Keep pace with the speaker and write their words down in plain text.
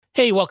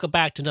Hey, welcome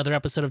back to another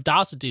episode of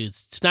Dawson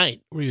Dudes.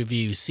 Tonight, we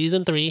review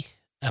Season 3,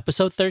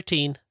 Episode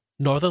 13,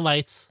 Northern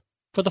Lights,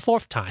 for the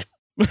fourth time.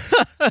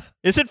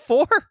 Is it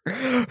 4?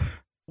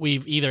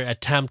 We've either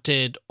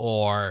attempted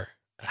or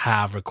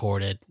have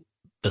recorded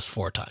this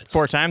 4 times.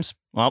 4 times?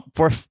 Well,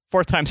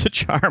 four times a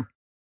charm.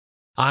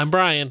 I'm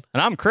Brian.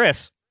 And I'm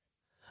Chris.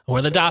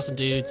 We're the Dawson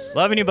Dudes.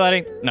 Loving you,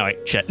 buddy. No,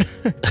 wait, shit.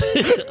 All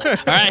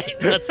right,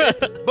 that's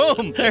it.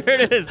 Boom, there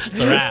it is. It's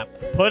a wrap.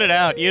 Put it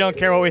out. You don't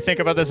care what we think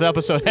about this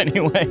episode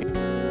anyway.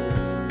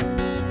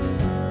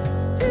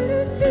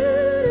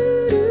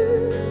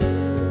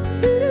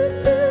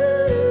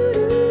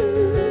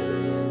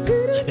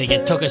 I think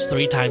it took us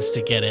 3 times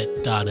to get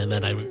it done, and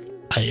then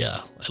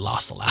I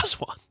lost the last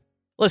one.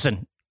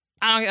 Listen,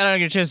 I don't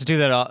get a chance to do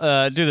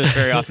that. Do this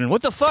very often.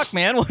 What the fuck,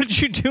 man? What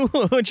did you do?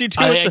 What'd you do?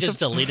 I just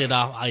deleted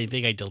off. I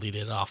think I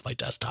deleted it off my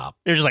desktop.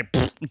 You're just like,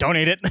 don't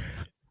eat it.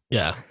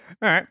 Yeah.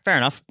 All right, fair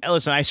enough.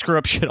 Listen, I screw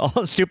up shit,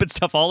 all stupid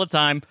stuff all the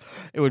time.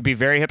 It would be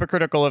very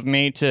hypocritical of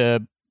me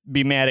to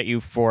be mad at you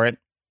for it.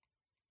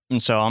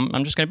 And so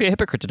I'm just going to be a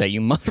hypocrite today,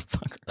 you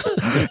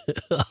motherfucker.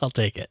 I'll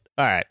take it.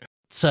 All right.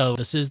 So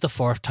this is the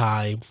 4th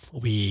time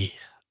we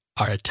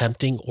are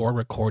attempting or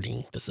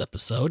recording this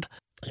episode.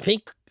 I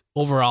think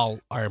overall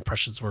our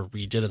impressions were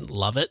we didn't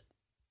love it.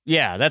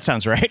 Yeah, that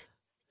sounds right.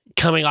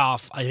 Coming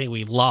off, I think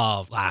we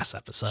loved last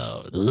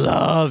episode.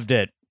 Loved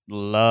it.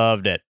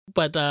 Loved it.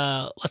 But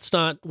let's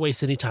not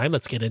waste any time.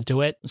 Let's get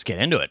into it. Let's get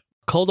into it.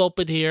 Cold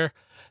open here.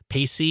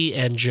 Pacey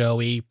and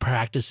Joey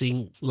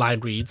practicing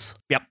line reads.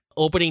 Yep.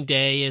 Opening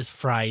day is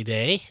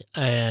Friday,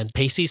 and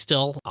Pacey's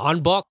still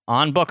on book.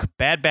 On book.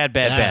 Bad.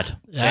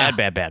 Yeah.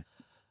 Bad.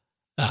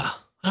 I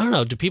don't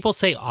know. Do people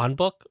say on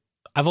book?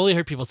 I've only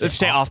heard people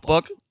say off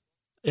book.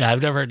 Yeah,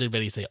 I've never heard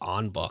anybody say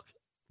on book,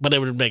 but it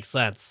would make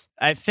sense.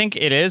 I think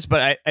it is,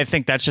 but I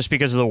think that's just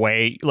because of the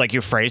way like you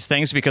phrase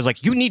things, because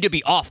like you need to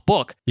be off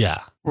book.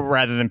 Yeah.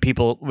 Rather than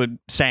people would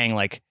saying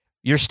like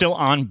you're still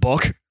on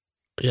book.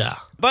 Yeah.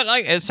 But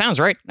like it sounds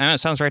right. It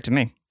sounds right to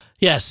me.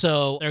 Yeah,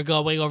 so they're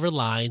going over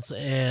lines,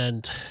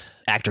 and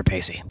Actor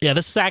Pacey. yeah,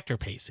 this is actor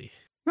Pacey.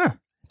 Huh.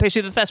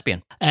 Pacey the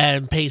thespian.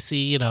 And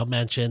Pacey,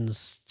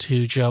 mentions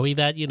to Joey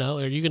that,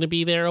 are you going to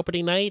be there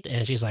opening night?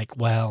 And she's like,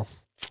 well,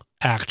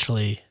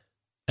 actually,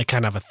 I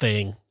kind of have a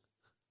thing.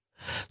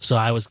 So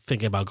I was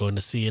thinking about going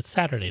to see it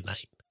Saturday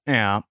night.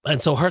 Yeah.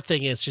 And so her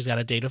thing is she's got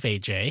a date with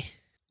AJ.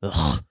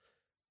 Ugh.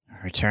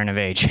 Return of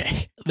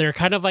AJ. They're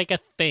kind of like a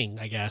thing,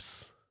 I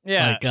guess.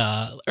 Yeah.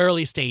 Like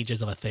early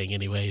stages of a thing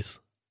anyways.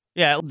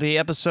 Yeah, the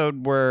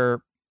episode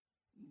where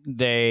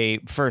they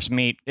first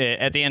meet,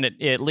 at the end,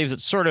 it leaves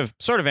it sort of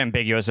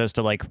ambiguous as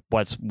to like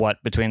what's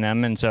what between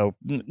them, and so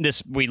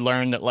we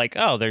learn that like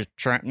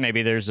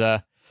maybe there's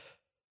a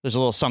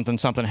little something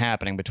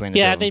happening between the two.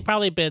 Yeah, of them. they've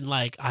probably been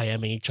like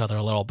IMing each other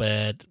a little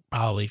bit,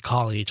 probably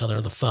calling each other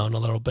on the phone a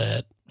little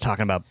bit,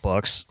 talking about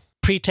books,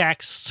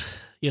 pretext,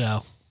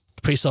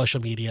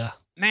 pre-social media.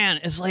 Man,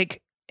 it's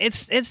like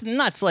it's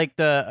nuts. Like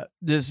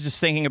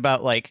just thinking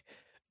about like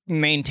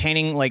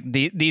maintaining like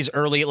these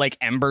early like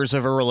embers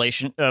of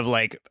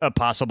a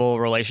possible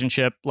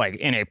relationship like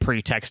in a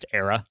pretext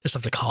era. Just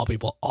have to call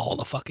people all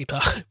the fucking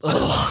time.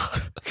 I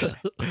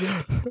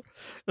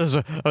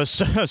was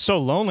so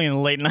lonely in the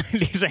late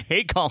 90s. I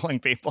hate calling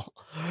people.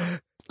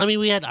 I mean,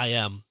 we had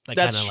IM.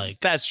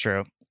 That's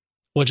true.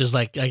 Which is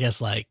like, I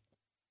guess, like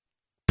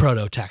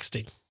proto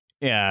texting.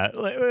 Yeah,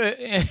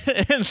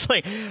 it's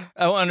like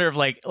I wonder if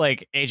like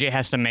AJ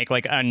has to make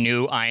like a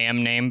new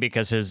IM name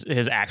because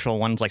his actual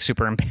one's like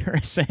super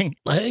embarrassing.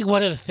 I think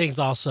one of the things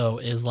also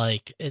is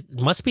like it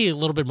must be a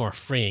little bit more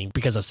freeing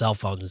because of cell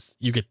phones.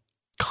 You could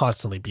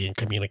constantly be in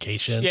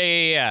communication.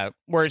 Yeah.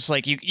 Where it's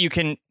like you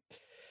can.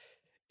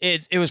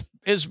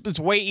 It's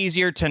way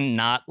easier to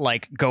not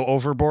like go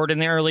overboard in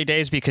the early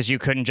days because you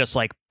couldn't just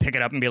like pick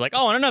it up and be like,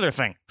 oh, and another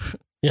thing.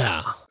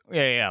 Yeah.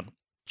 Yeah.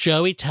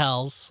 Joey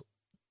tells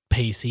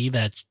Pacey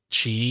that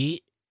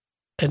she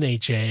and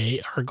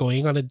AJ are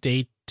going on a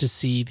date to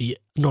see the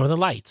Northern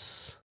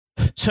Lights.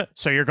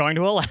 So you're going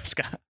to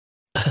Alaska.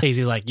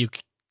 Pacey's like, you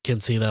can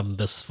see them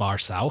this far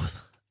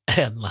south?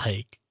 And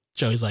like,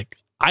 Joey's like,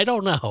 I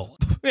don't know.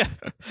 Yeah,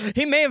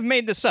 he may have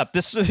made this up.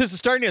 This is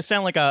starting to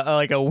sound like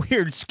a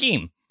weird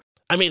scheme.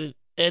 I mean,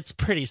 it's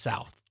pretty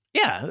south.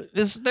 Yeah,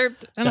 they're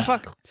in the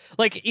fuck.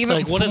 Like even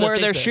like, from where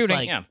they're shooting.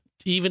 Like, yeah,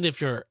 even if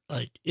you're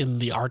like in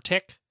the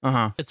Arctic,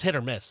 it's hit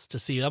or miss to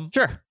see them.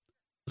 Sure.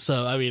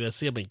 So I mean, to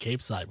see them in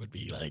Cape Side would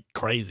be like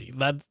crazy.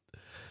 That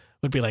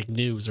would be like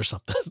news or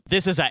something.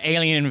 This is an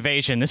alien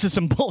invasion. This is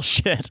some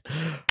bullshit.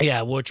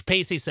 Yeah, which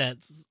Pacey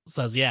says,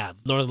 yeah,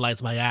 Northern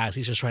Lights my ass.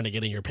 He's just trying to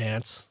get in your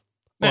pants.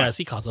 Or as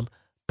he calls them,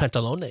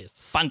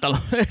 pantalones.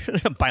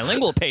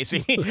 Bilingual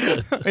Pacey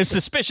is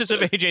suspicious of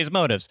AJ's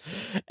motives.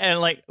 And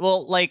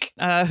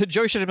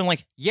Joey should have been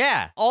like,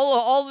 yeah,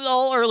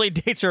 all early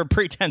dates are a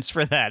pretense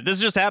for that.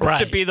 This just happens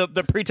to be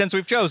the pretense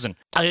we've chosen.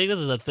 I think this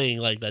is a thing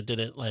like that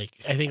didn't like,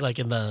 I think like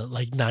in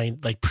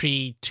the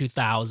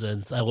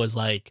pre-2000s, I was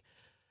like,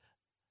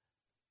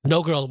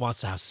 no girl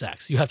wants to have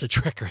sex. You have to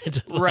trick her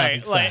into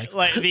having sex.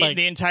 Like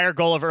the entire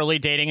goal of early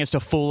dating is to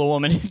fool a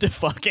woman into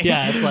fucking.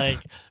 Yeah, it's like,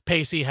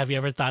 Pacey, have you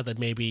ever thought that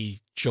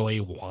maybe Joey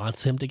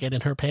wants him to get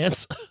in her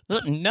pants?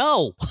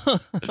 No,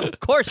 of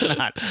course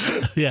not.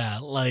 Yeah,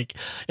 like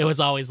it was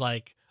always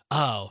like,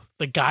 oh,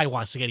 the guy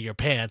wants to get in your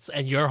pants,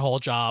 and your whole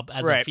job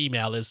as a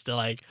female is to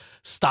like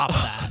stop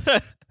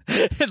that.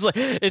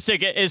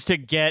 It's to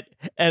get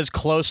as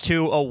close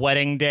to a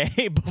wedding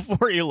day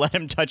before you let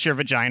him touch your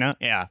vagina.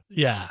 Yeah.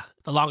 Yeah.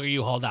 The longer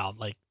you hold out,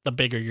 like the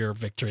bigger your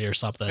victory or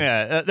something.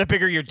 Yeah, the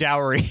bigger your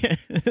dowry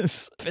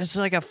is. It's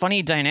like a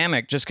funny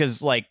dynamic just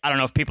because, like, I don't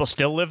know if people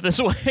still live this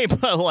way,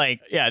 but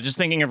like, yeah, just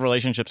thinking of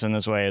relationships in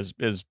this way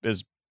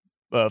is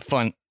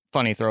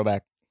funny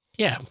throwback.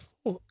 Yeah.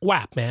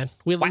 WAP, man.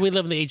 We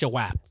live in the age of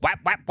WAP. WAP.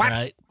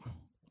 Right?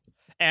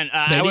 And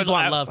ladies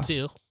want love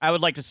too. I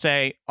would like to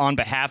say, on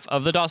behalf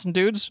of the Dawson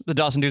dudes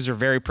are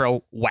very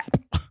pro WAP.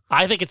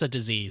 I think it's a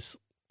disease.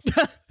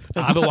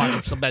 I've been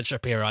watching some Ben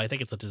Shapiro. I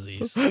think it's a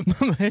disease.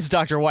 His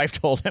doctor wife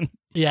told him.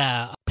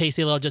 Yeah,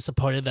 Pacey a little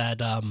disappointed that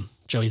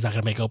Joey's not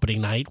going to make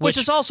opening night, which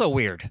is also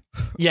weird.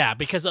 Yeah,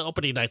 because the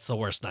opening night's the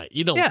worst night.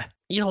 You don't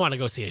want to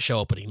go see a show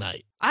opening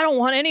night. I don't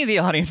want any of the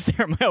audience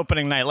there at my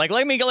opening night. Like,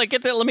 let me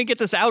get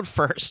this out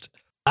first.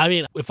 I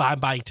mean, if I'm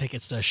buying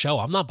tickets to a show,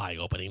 I'm not buying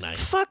opening night.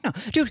 Fuck no.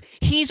 Dude,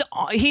 he's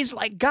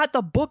like got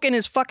the book in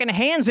his fucking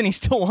hands and he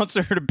still wants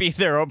her to be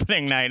there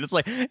opening night. It's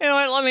like, you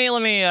know what,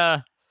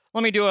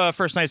 let me do a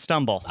first night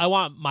stumble. I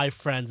want my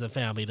friends and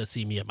family to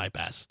see me at my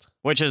best.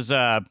 Which is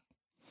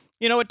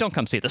you know what, don't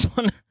come see this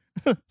one.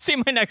 see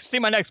my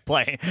next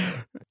play.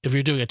 If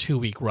you're doing a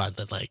 2-week run,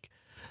 then like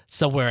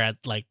somewhere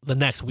at like the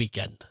next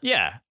weekend.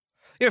 Yeah.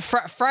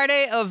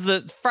 Friday of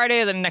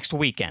the next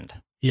weekend.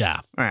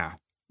 Yeah. Yeah.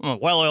 I'm a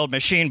well-oiled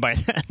machine by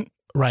then.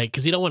 Right,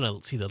 because you don't want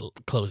to see the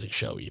closing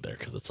show either,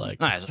 because it's like,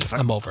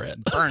 I'm over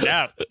it. Burned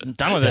out. I'm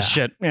done with this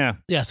shit. Yeah.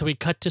 Yeah, so we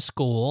cut to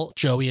school,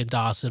 Joey and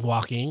Dawson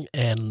walking,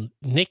 and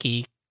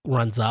Nikki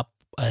runs up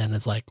and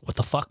is like, what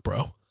the fuck,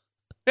 bro?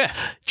 Yeah.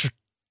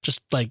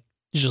 Just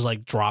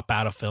drop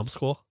out of film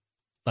school.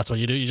 That's what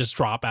you do? You just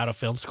drop out of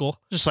film school?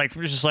 Just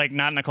like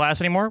not in the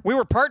class anymore? We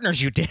were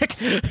partners, you dick.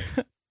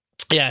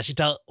 Yeah,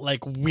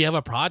 we have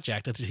a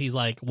project. And he's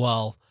like,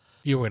 well,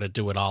 you were going to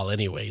do it all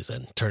anyways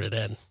and turn it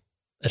in.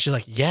 And she's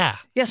like, yeah.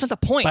 Yeah, that's not the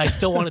point. But I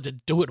still wanted to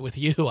do it with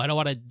you. I don't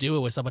want to do it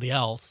with somebody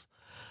else.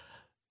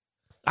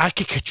 I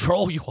can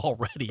control you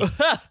already.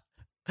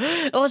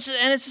 Well, it's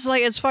just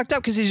like, it's fucked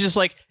up because he's just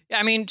like,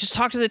 I mean, just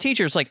talk to the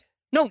teacher. It's like,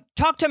 no,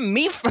 talk to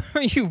me for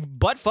you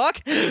butt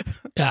fuck.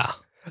 Yeah.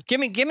 Give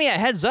me a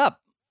heads up.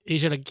 He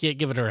should have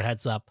given her a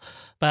heads up.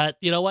 But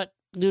you know what?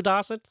 New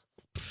Dawson,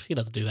 he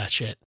doesn't do that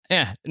shit.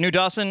 Yeah. New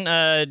Dawson,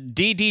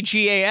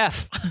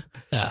 DDGAF.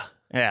 Yeah.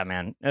 Yeah,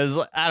 man. It was,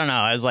 I don't know.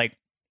 I was like,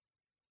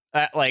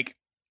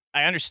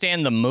 I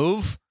understand the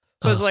move,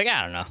 but it's like,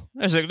 I don't know.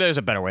 There's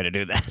a better way to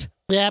do that.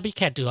 Yeah, but you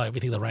can't do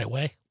everything the right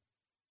way.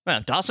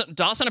 Well,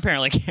 Dawson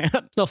apparently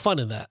can't. No fun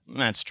in that.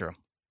 That's true.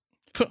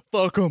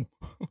 Fuck him.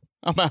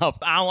 I'm out.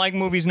 I don't like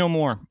movies no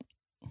more.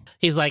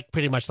 He's like,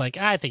 pretty much like,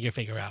 I think you'll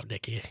figure it out,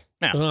 Nikki.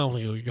 No. I don't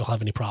think you'll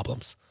have any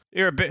problems.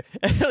 You're a bit,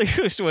 at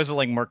least it was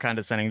like more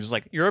condescending. Just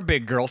like, you're a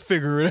big girl,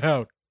 figure it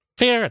out.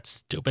 Figure it's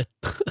stupid.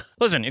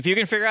 Listen, if you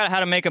can figure out how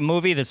to make a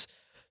movie that's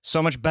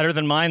so much better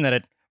than mine that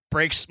it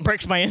breaks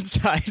my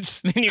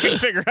insides, then you can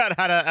figure out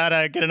how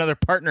to get another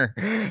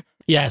partner.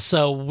 Yeah,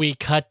 so we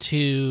cut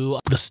to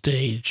the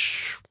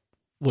stage.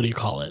 What do you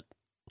call it?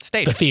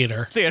 Stage. The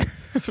theater. Theater.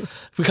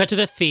 We cut to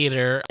the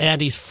theater,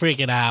 and he's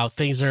freaking out.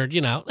 Things are,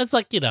 it's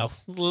like,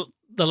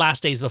 the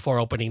last days before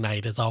opening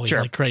night is always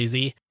like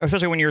crazy.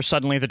 Especially when you're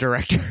suddenly the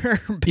director,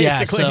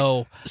 basically.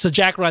 Yeah, so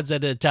Jack runs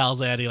in and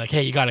tells Andy, like,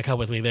 hey, you got to come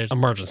with me. There's an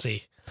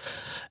emergency.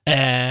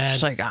 And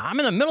it's like, I'm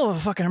in the middle of a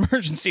fucking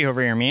emergency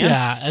over here, man.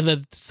 Yeah, and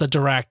then it's the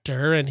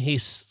director, and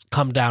he's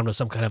come down with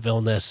some kind of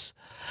illness,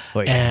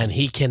 and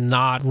he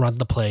cannot run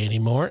the play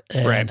anymore,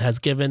 and has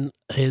given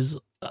his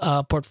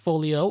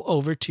portfolio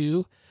over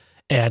to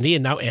Andy,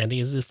 and now Andy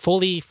is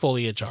fully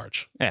in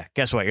charge. Yeah,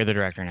 guess what? You're the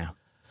director now.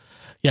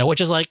 Yeah, which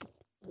is like,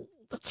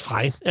 that's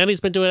fine. Andy's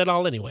been doing it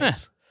all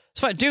anyways. It's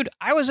fine. Dude,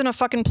 I was in a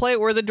fucking play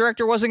where the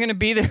director wasn't going to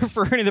be there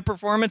for any of the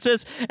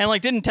performances and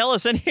like didn't tell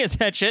us any of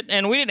that shit,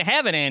 and we didn't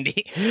have an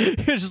Andy.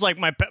 It was just like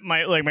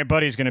my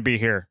buddy's going to be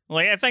here.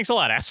 Like, yeah, thanks a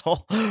lot,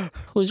 asshole.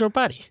 Who's your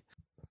buddy?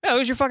 Yeah,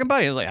 who's your fucking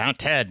buddy? I was like, I don't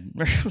Ted.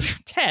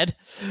 Ted?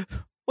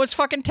 What's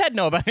fucking Ted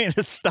know about any of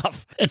this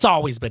stuff? It's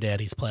always been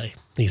Andy's play,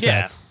 he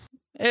says.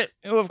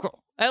 Of course.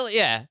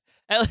 Yeah.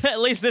 At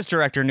least this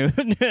director knew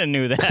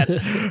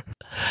that.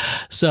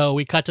 So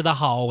we cut to the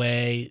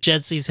hallway.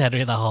 Jen sees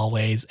Henry in the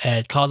hallways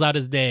and calls out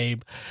his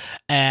name,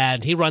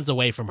 and he runs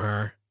away from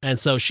her. And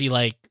so she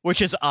which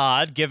is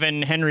odd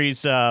given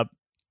Henry's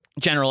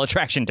general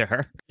attraction to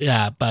her.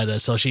 Yeah, but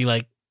so she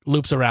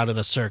loops around in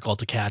a circle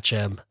to catch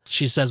him.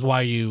 She says,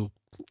 why are you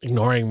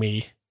ignoring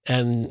me?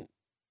 And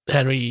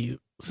Henry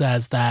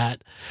says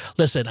that,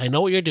 listen, I know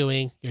what you're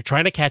doing. You're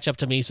trying to catch up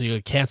to me so you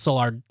can cancel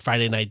our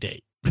Friday night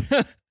date.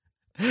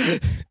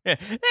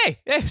 Hey,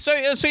 so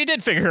you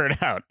did figure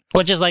it out.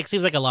 Which is like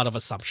seems like a lot of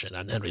assumption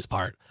on Henry's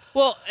part.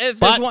 Well,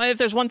 if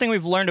there's one thing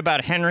we've learned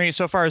about Henry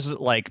so far is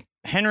like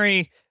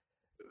Henry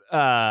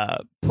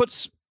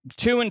puts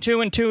two and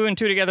two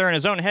together in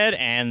his own head,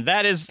 and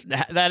that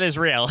is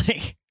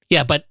reality.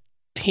 Yeah, but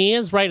he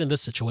is right in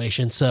this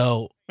situation.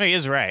 So He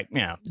is right.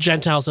 Yeah. Jen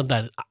tells him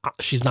that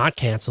she's not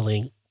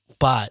canceling,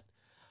 but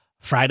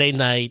Friday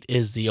night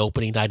is the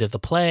opening night of the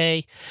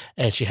play,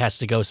 and she has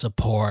to go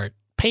support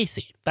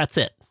Pacey. That's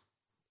it.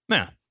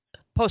 Yeah.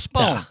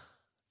 Postpone.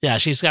 Yeah,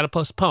 she's got to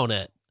postpone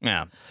it.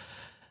 Yeah.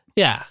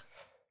 Yeah.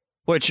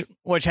 Which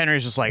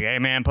Henry's just like, hey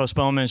man,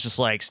 postponement is just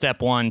like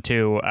step one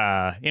to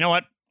you know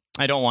what?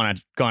 I don't want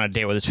to go on a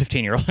date with this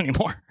 15-year-old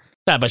anymore.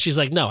 Yeah, but she's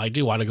like, no, I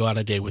do want to go on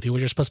a date with you. We're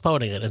just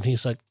postponing it. And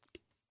he's like,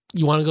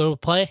 you want to go to a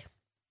play?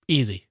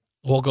 Easy.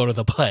 We'll go to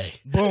the play.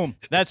 Boom.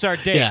 That's our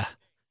date. Yeah.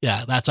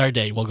 Yeah, that's our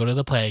date. We'll go to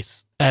the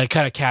place. And it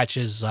kind of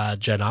catches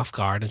Jen off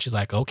guard. And she's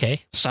like,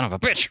 okay, Son of a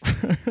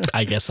bitch.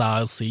 I guess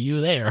I'll see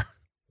you there.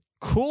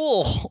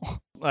 Cool.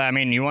 I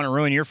mean, you want to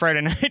ruin your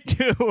Friday night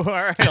too? All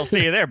right, I'll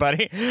see you there,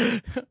 buddy.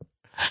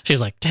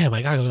 She's like, damn,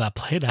 I got to go to that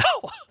play now.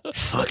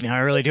 Fuck, now I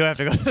really do have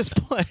to go to this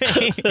play.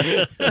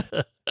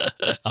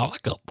 I'll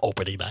like go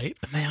opening night.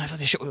 Man, I thought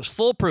this shit was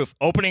foolproof.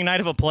 Opening night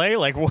of a play?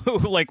 Like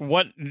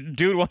what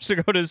dude wants to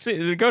go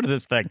to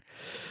this thing?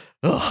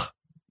 Ugh.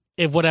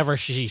 If whatever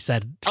she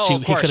said, Oh,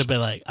 of he course. could have been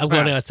like, I'm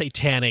going to a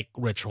satanic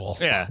ritual.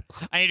 Yeah.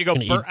 I need to go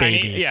Gonna eat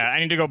babies. I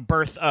need to go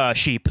birth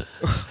sheep.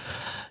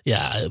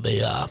 Yeah,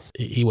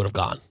 he would have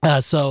gone.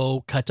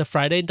 So cut to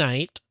Friday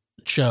night.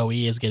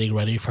 Joey is getting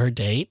ready for her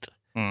date.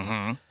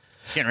 Mm-hmm.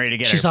 Getting ready to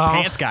get She's her all-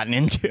 pants gotten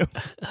into.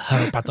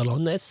 Her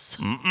pantalones.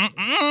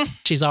 Mm-mm-mm.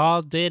 She's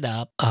all did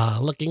up,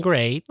 looking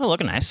great. Oh,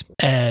 looking nice.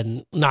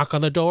 And knock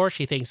on the door.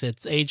 She thinks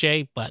it's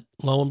AJ, but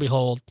lo and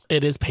behold,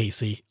 it is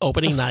Pacey.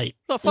 Opening night.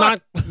 Oh,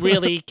 fuck. Not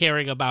really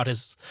caring about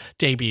his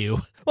debut.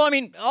 Well, I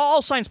mean,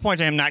 all signs point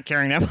to him not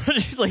carrying that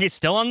much. He's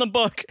still on the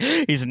book.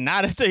 He's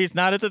not at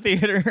the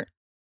theater.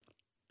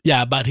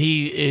 Yeah, but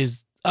he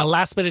is a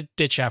last minute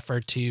ditch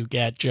effort to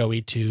get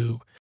Joey to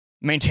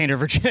Maintain her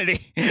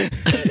virginity.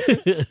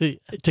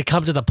 to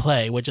come to the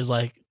play, which is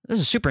like, This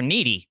is super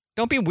needy.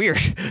 Don't be weird.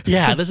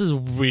 yeah, this is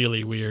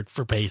really weird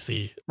for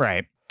Pacey.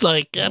 Right.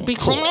 Like, be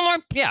cool.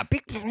 Be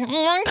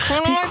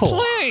cool.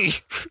 play.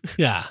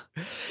 Yeah.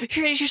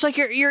 She's just like,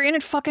 you're in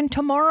it fucking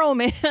tomorrow,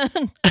 man.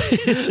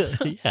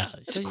 Yeah.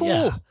 It's cool.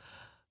 Yeah.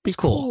 Be It's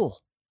cool.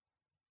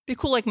 Be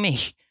cool like me.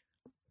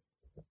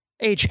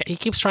 AJ. He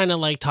keeps trying to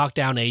like talk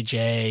down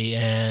AJ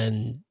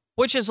and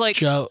Which is like,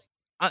 Joe.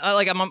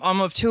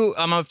 I'm of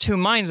two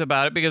minds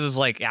about it because it's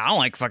like, yeah, I don't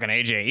like fucking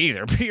AJ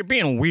either. But you're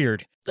being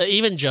weird.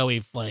 Even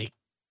Joey, like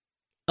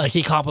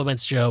he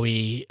compliments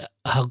Joey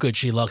how good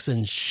she looks,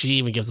 and she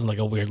even gives him like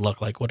a weird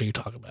look, like, "What are you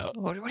talking about?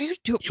 What are you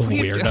doing? You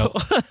weirdo!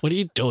 What are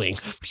you doing?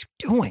 What are you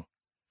doing?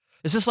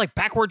 Is this like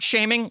backward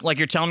shaming? Like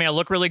you're telling me I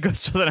look really good,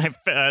 so then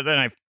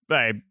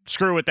I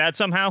screw with that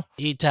somehow?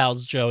 He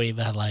tells Joey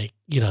that like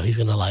he's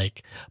gonna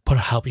like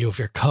help you with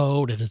your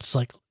code, and it's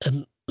like,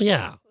 and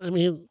yeah, I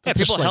mean, Yeah, it's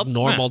just people like help-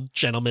 normal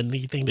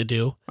gentlemanly thing to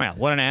do, Yeah,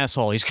 what an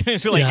asshole. You're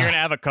gonna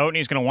have a coat and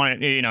he's gonna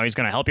want it. He's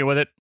gonna help you with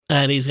it.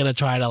 and he's gonna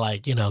try to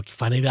like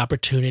finding the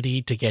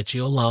opportunity to get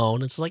you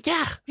alone. It's like,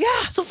 yeah,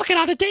 Yeah, so fucking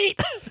on a date.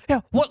 yeah.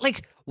 What?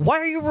 Like, why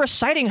are you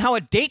reciting how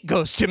a date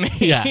goes to me?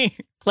 Yeah.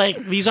 Like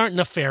these aren't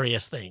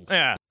nefarious things.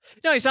 Yeah.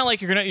 No, it's not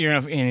like you're gonna,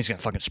 and he's gonna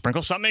fucking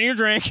sprinkle something in your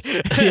drink.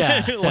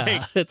 Yeah, like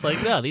yeah. It's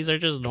like, no, these are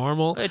just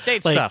normal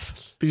date like,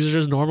 stuff. These are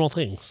just normal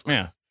things.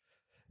 Yeah.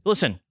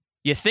 Listen,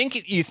 you think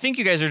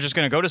you guys are just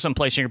gonna go to some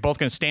place and you're both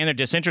gonna stand there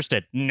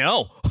disinterested?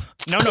 No.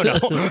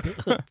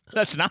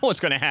 That's not what's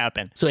gonna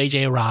happen. So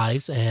AJ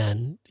arrives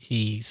and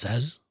he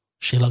says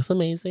she looks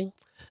amazing,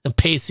 and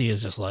Pacey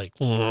is just like,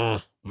 I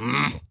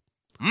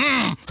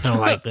don't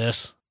like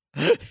this.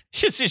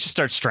 She just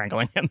starts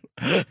strangling him.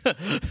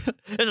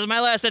 This is my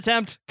last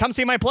attempt. Come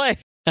see my play.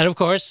 And of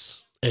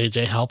course,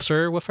 AJ helps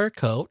her with her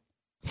coat.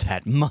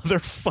 That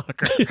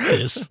motherfucker.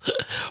 This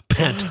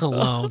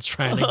pantalones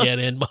trying to get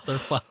in,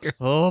 motherfucker.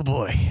 Oh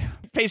boy.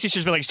 Pacey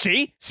should be like,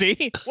 see?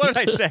 What did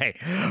I say?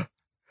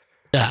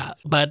 Yeah,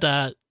 but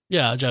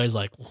Joey's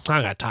like, I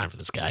don't got time for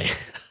this guy.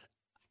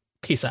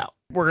 Peace out.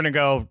 We're gonna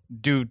go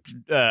do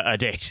a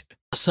date.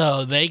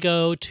 So they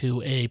go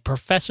to a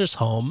professor's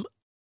home,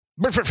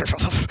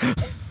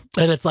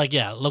 and it's like,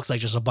 yeah, it looks like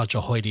just a bunch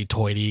of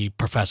hoity-toity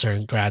professor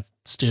and grad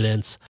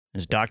students.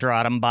 Is Dr.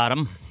 Autumn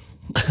Bottom?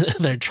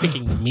 They're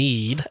drinking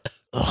mead.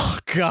 Oh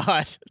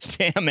God,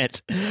 damn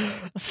it!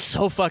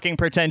 So fucking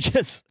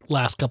pretentious.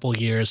 Last couple of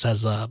years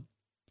has a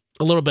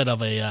little bit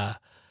of a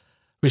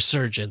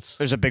resurgence.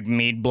 There's a big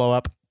mead blow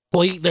up.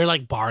 Well, they're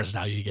like bars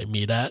now. You get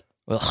mead at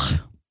Ugh.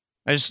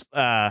 I just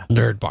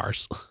nerd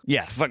bars.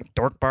 yeah, fucking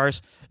dork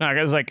bars. No,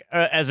 I was like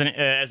as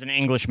an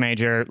English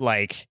major,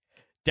 like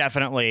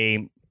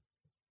definitely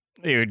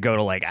you would go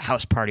to like a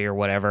house party or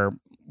whatever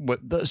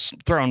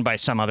thrown by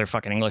some other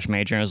fucking English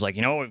major, and it was like,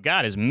 what we've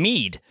got is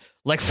mead,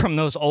 like from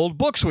those old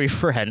books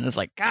we've read, and it's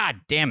like,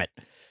 God damn it,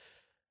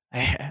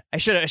 I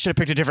should have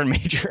picked a different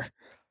major.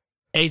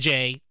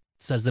 AJ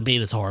says the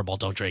meat is horrible.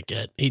 Don't drink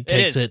it. He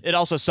takes it. It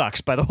also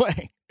sucks, by the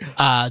way.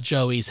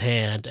 Joey's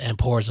hand and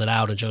pours it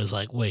out. And Joey's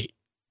like, wait,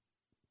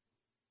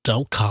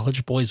 don't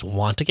college boys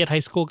want to get high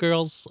school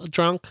girls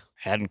drunk?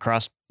 Hadn't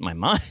crossed my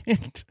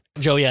mind.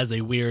 Joey has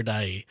a weird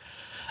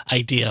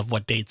idea of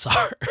what dates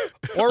are.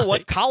 Or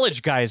what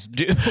college guys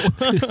do.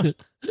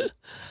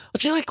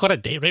 Would you like want to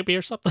date rape me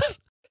or something?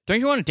 Don't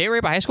you want to date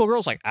rape high school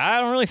girls? Like, I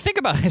don't really think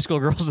about high school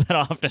girls that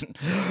often.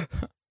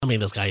 I mean,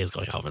 this guy is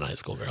going out with a high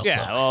school girl.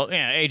 Yeah, so. well,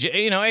 yeah,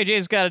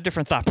 AJ's got a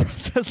different thought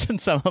process than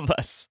some of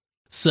us.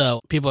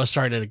 So people are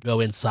starting to go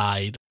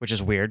inside. Which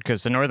is weird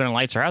because the northern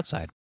lights are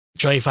outside.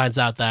 Joey finds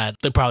out that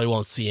they probably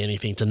won't see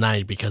anything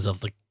tonight because of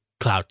the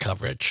cloud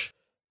coverage.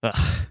 Ugh,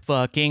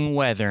 fucking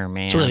weather,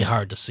 man. It's really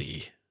hard to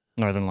see.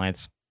 Northern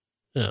lights.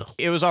 Yeah.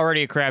 It was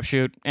already a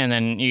crapshoot, and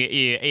then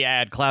you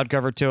add cloud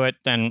cover to it,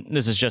 then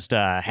this is just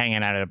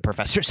hanging out at a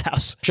professor's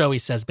house. Joey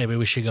says maybe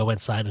we should go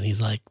inside, and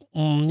he's like, you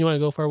want to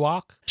go for a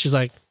walk? She's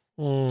like,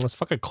 it's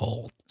fucking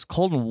cold. It's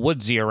cold and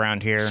woodsy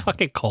around here. It's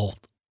fucking cold.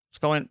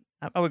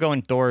 I would go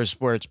indoors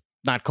where it's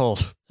not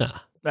cold. Yeah.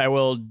 I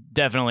will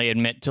definitely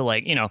admit to,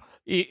 like,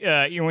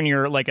 when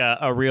you're like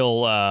a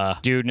real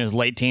dude in his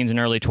late teens and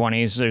early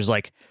 20s,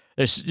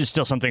 there's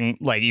still something,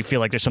 like, you feel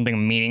like there's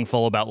something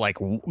meaningful about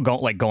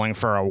going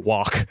for a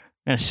walk.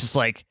 And it's just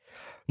like,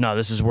 no,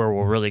 this is where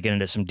we'll really get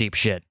into some deep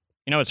shit.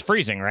 It's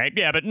freezing, right?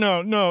 Yeah, but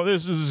no,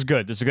 this is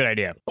good. This is a good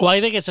idea. Well, I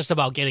think it's just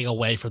about getting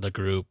away from the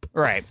group.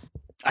 Right.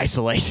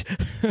 Isolate.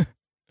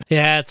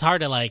 Yeah, it's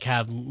hard to like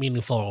have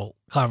meaningful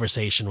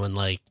conversation when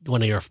like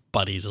one of your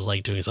buddies is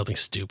like doing something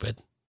stupid.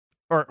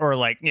 Or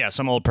like, yeah,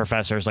 some old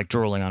professor's like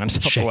drooling on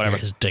himself Shaking or whatever.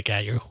 his dick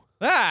at you.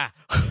 I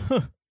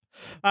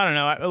don't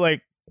know.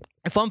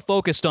 If I'm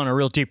focused on a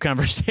real deep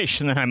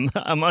conversation, then I'm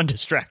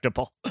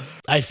undistractable.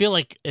 I feel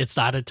like it's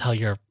not until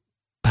you're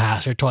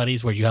past your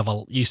 20s where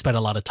you spend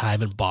a lot of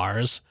time in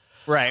bars,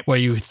 right? Where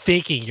you're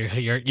thinking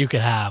you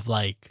could have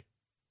like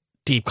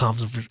deep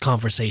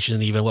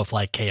conversation even with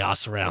like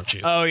chaos around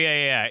you. Oh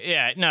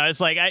yeah. No,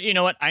 it's like you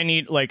know what? I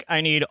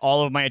need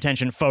all of my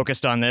attention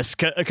focused on this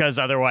because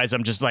otherwise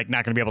I'm just like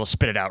not going to be able to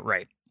spit it out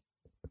right.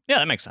 Yeah,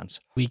 that makes sense.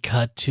 We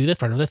cut to the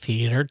front of the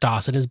theater.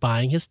 Dawson is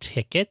buying his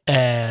ticket,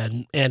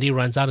 and Andy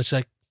runs out and she's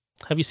like,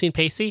 "Have you seen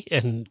Pacey?"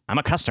 And I'm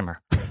a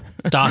customer.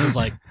 Dawson's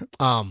like,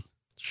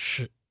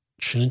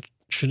 shouldn't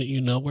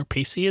you know where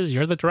Pacey is?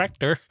 You're the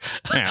director."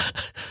 Yeah.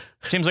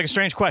 Seems like a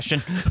strange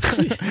question.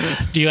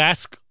 Do you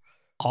ask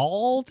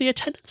all the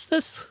attendants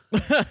this?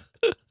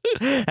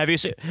 Have you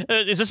seen?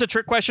 Is this a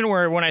trick question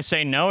where when I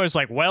say no, it's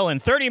like, well, in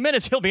 30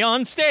 minutes he'll be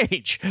on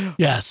stage?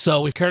 Yeah.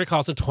 So we've currently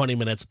calls in 20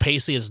 minutes.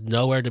 Pacey is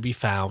nowhere to be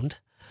found.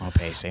 Oh,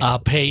 Pacey.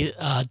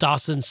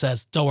 Dawson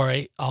says, "Don't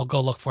worry, I'll go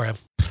look for him."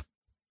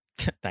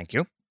 Thank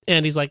you.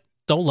 And he's like,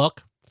 "Don't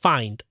look,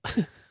 find."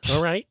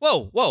 All right.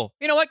 Whoa.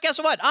 You know what? Guess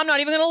what? I'm not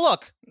even gonna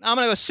look. I'm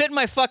gonna go sit in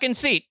my fucking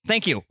seat.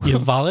 Thank you. You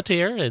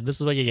volunteer, and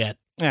this is what you get.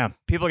 Yeah.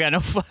 People got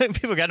no fun.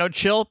 People got no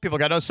chill. People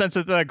got no sense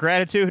of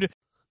gratitude.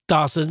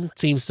 Dawson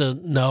seems to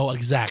know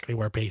exactly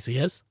where Pacey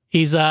is.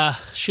 He's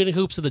shooting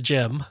hoops at the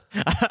gym.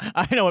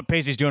 I know what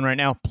Pacey's doing right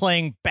now.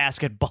 Playing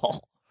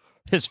basketball.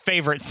 His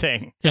favorite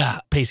thing. Yeah.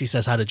 Pacey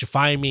says, "How did you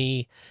find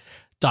me?"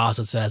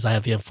 Dawson says, "I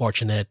have the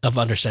unfortunate of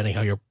understanding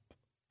how your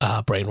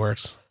brain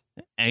works."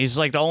 And he's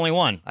like the only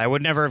one. I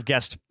would never have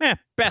guessed.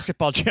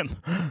 Basketball gym.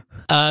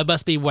 It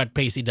must be what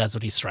Pacey does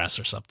when he's stressed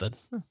or something.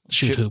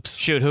 Shoot hoops.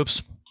 Shoot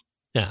hoops.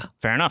 Yeah.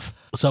 Fair enough.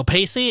 So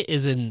Pacey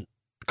is in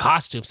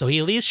costume. So he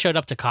at least showed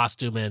up to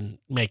costume and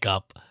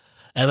makeup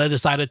and then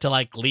decided to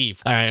like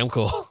leave. All right, I'm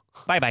cool.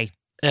 Bye-bye.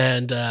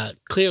 And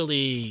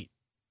clearly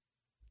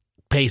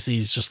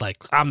Pacey's just like,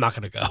 I'm not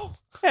going to go.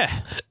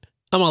 Yeah.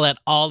 I'm going to let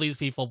all these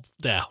people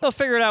down. They'll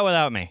figure it out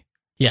without me.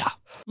 Yeah.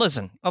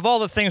 Listen, of all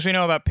the things we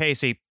know about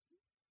Pacey,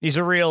 he's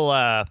a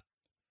real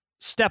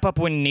step up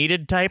when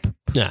needed type.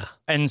 Yeah.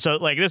 And so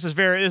like this is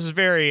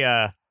very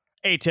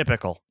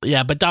atypical.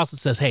 Yeah, but Dawson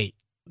says, "Hey,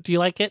 do you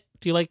like it?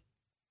 Do you like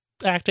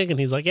acting?" And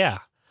he's like, "Yeah."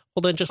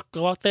 Well, then just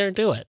go out there and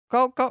do it.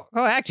 Go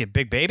act, you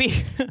big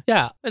baby.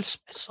 Yeah. It's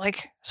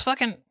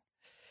fucking.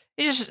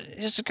 You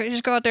just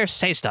go out there and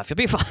say stuff. You'll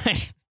be fine.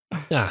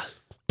 Yeah.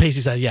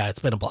 Pacey says, "Yeah, it's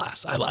been a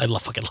blast. I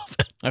fucking love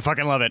it." I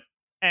fucking love it.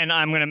 And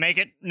I'm going to make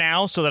it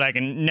now so that I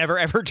can never,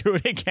 ever do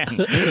it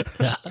again.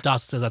 Yeah.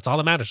 Dawson says, "That's all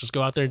that matters. Just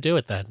go out there and do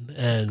it then."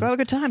 And Go have a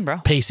good time, bro.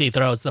 Pacey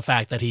throws the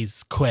fact that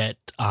he's quit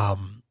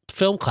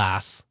film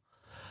class.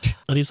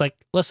 And he's like,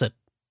 "Listen,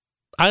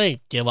 I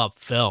didn't give up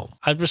film.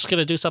 I'm just going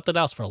to do something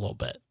else for a little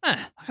bit."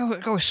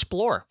 Go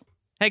explore.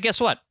 Hey,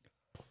 guess what?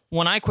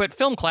 When I quit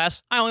film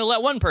class, I only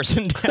let one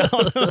person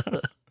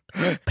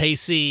down.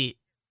 Pacey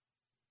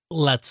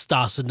lets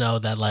Dawson know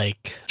that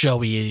like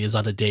Joey is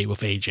on a date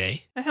with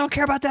AJ. I don't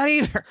care about that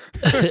either.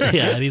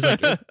 Yeah, and he's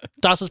like,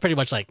 Dawson's pretty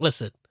much like,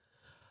 "Listen,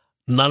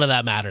 none of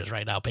that matters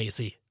right now,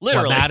 Pacey.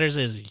 Literally. What matters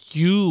is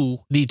you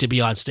need to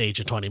be on stage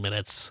in 20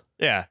 minutes.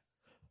 Yeah.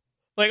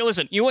 Like,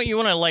 listen, you want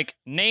to like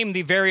name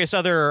the various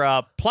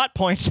other plot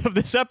points of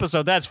this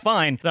episode. That's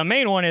fine. The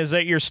main one is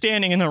that you're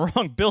standing in the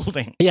wrong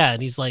building. Yeah,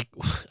 and he's like,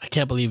 "I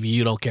can't believe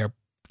you don't care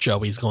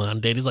Joey's going on a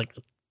date." He's like,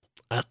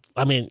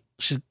 I mean,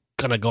 she's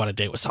gonna go on a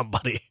date with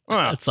somebody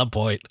Well. at some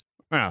point.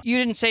 Yeah. You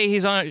didn't say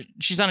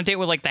she's on a date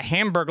with like the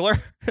Hamburglar.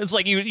 It's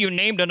like you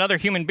named another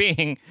human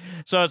being.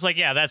 So it's like,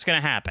 yeah, that's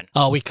going to happen.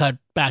 Oh, we cut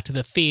back to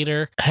the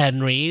theater.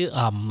 Henry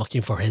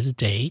looking for his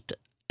date,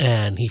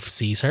 and he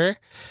sees her.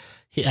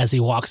 As he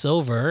walks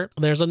over,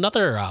 there's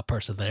another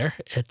person there.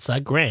 It's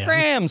Grams.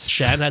 Grams.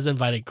 Shan has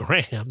invited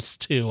Grams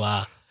to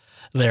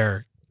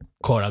their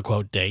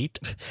quote-unquote date.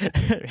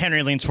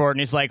 Henry leans forward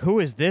and he's like,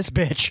 who is this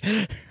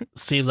bitch?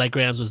 Seems like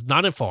Grams was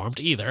not informed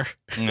either.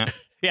 No.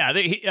 Yeah,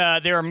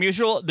 they are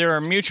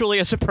mutually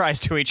a surprise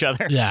to each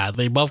other. Yeah,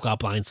 they both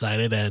got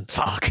blindsided, and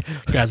Fuck.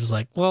 Grams is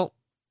like, well,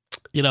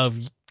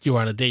 if you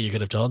were on a date, you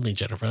could have told me,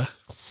 Jennifer.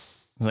 I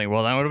was like,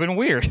 well, that would have been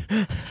weird.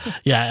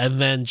 Yeah,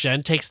 and then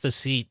Jen takes the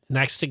seat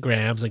next to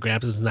Grams, and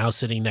Grams is now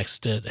sitting next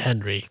to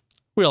Henry.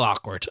 Real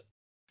awkward.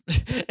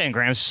 And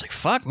Graham's just like,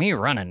 fuck me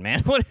running,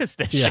 man. What is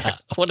this shit?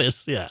 What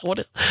is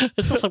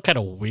is this some kind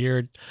of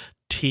weird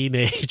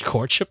teenage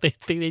courtship they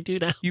think they do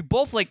now? You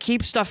both like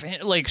keep stuff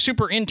like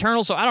super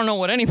internal, so I don't know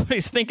what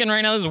anybody's thinking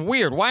right now. This is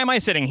weird. Why am I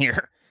sitting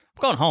here?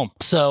 I'm going home.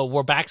 So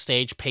we're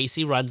backstage.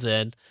 Pacey runs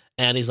in,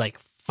 and he's like,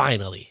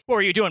 finally. What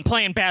are you doing?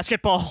 Playing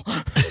basketball?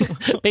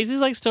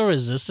 Pacey's like still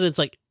resistant. It's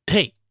like,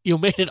 hey, you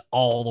made it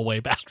all the way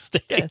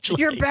backstage. Yeah,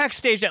 you're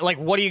backstage. Like,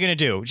 what are you going to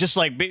do? Just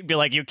like be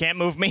like, you can't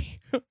move me?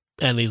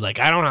 And he's like,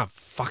 I don't have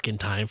fucking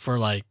time for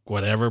like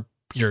whatever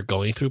you're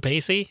going through,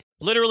 Pacey.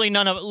 Literally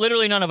none of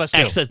us do.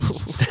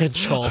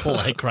 Existential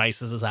like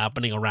crisis is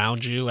happening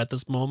around you at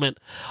this moment.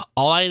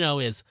 All I know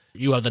is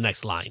you have the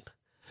next line.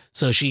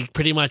 So she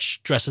pretty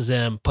much dresses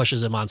him,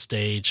 pushes him on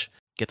stage.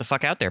 Get the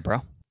fuck out there,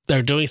 bro.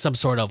 They're doing some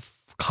sort of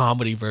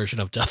comedy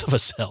version of Death of a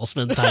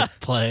Salesman type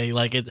play.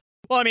 Like it.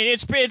 Well, I mean,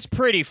 it's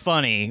pretty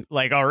funny,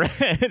 like,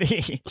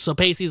 already. So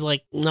Pacey's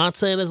like not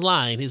saying his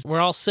line. We're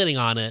all sitting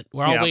on it.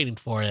 We're all waiting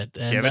for it.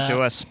 And, give it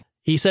to us.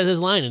 He says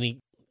his line, and he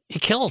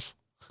kills.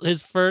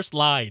 His first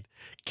line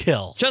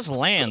kills. Just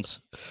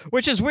lands,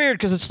 which is weird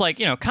because it's like,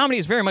 comedy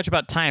is very much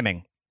about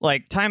timing.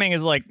 Like, timing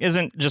is like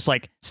isn't just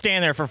like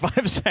stand there for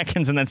 5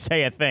 seconds and then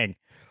say a thing.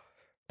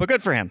 But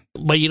good for him.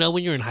 But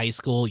when you're in high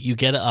school, you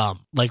get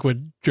like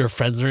when your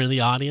friends are in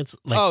the audience,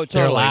 like totally.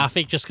 They're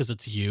laughing just because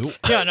it's you.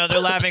 Yeah, no, they're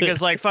laughing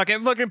because like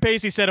fucking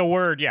Pacey said a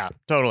word. Yeah,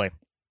 totally.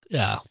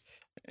 Yeah.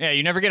 Yeah,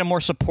 you never get a more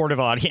supportive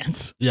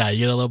audience. Yeah,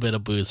 you get a little bit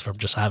of booze from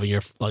just having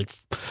your like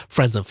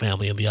friends and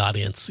family in the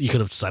audience. You could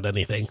have said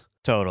anything.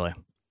 Totally.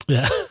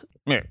 Yeah.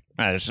 Yeah,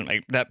 I just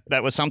like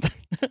that was something.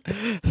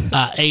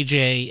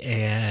 AJ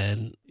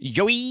and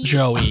Joey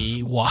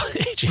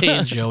AJ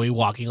and Joey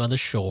walking on the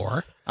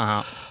shore,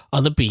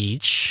 on the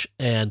beach,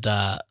 and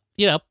kind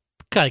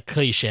of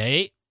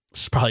cliche.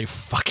 It's probably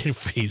fucking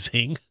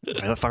freezing.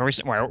 Why the fuck are we?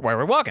 Why are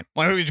we walking?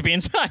 Why would we be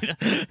inside?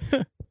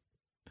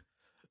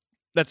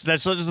 That's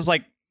just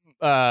like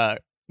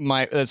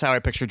that's how I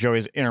picture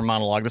Joey's inner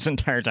monologue this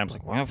entire time. It's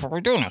like, why the fuck are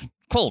we doing this?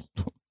 Cold.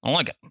 I don't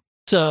like it.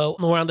 So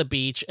we're on the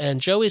beach, and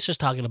Joey's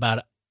just talking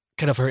about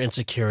kind of her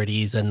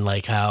insecurities and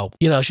like how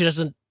she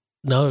doesn't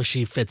know if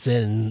she fits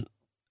in,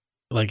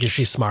 like if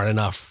she's smart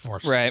enough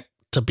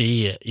to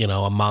be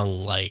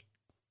among like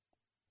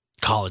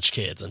college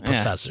kids and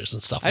professors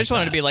and stuff. I just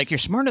wanted to be like, you're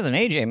smarter than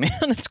AJ, man.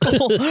 That's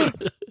cool.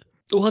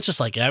 Well, it's just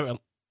like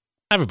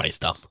everybody's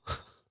dumb.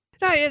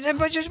 No, it's a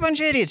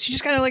bunch of idiots. You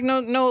just gotta like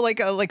know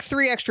like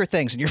 3 extra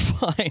things and you're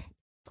fine.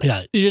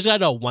 Yeah, you just gotta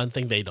know one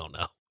thing they don't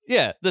know.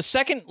 Yeah, the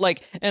second,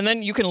 and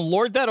then you can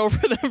lord that over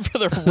them for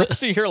the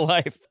rest of your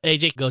life.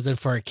 AJ goes in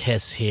for a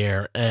kiss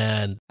here,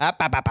 and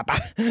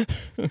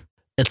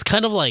it's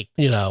kind of like,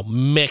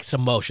 mixed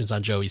emotions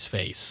on Joey's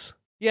face.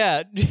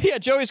 Yeah,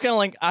 Joey's kind of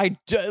like,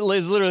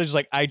 Liz literally just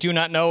like, I do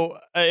not know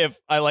if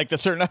I like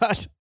this or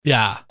not.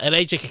 Yeah, and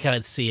AJ can kind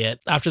of see it.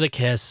 After the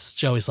kiss,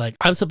 Joey's like,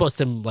 I'm supposed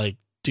to, like,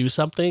 do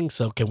something,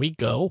 so can we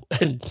go?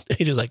 And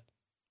AJ's like,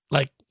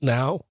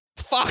 now?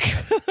 Fuck.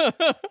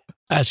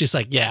 And she's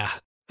like, yeah.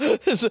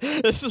 This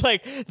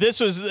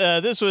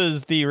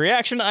was the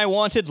reaction I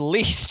wanted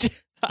least.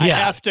 I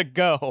have to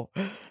go.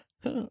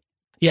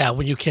 Yeah,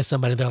 when you kiss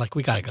somebody, they're like,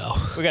 we gotta go.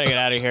 We gotta get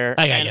out of here.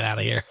 I gotta get out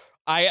of here.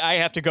 I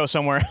have to go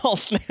somewhere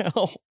else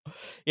now.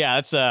 Yeah,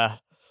 it's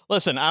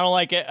listen, I don't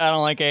like it. I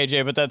don't like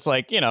AJ, but that's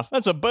like,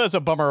 that's a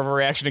bummer of a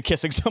reaction to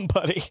kissing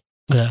somebody.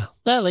 Yeah.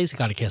 At least you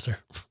gotta kiss her.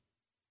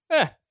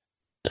 Yeah.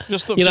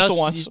 Just the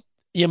once.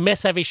 You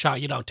miss every shot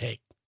you don't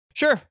take.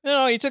 Sure.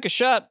 You took a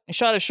shot. You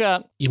shot a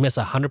shot. You miss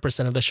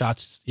 100% of the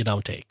shots you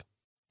don't take.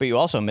 But you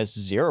also miss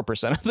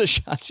 0% of the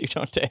shots you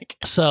don't take.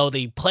 So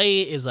the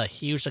play is a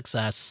huge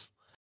success.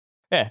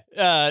 Yeah.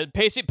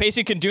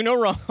 Pacey can do no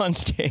wrong on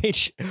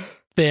stage.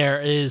 There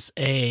is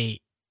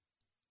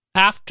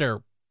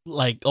after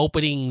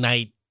opening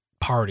night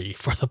party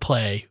for the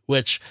play,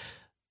 which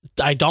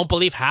I don't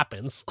believe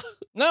happens.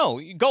 No,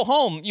 you go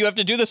home. You have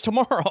to do this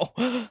tomorrow.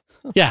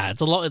 Yeah,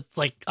 it's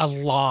like a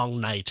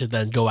long night to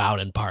then go out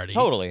and party.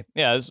 Totally.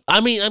 Yeah. I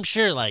mean, I'm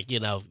sure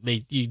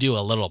you do a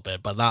little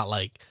bit, but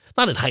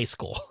not in high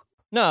school.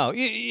 No,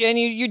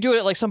 you do it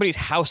at like somebody's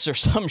house or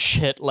some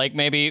shit. Like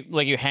maybe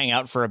like you hang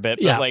out for a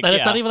bit. Yeah, but like, and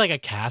it's not even like a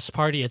cast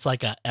party. It's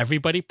like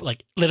everybody,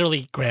 like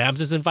literally Grams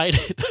is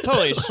invited.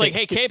 Totally. It's just like,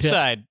 hey, Cape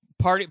Side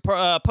party,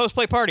 post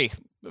play party,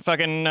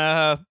 fucking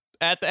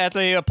at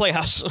the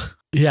Playhouse.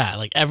 Yeah,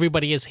 like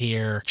everybody is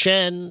here.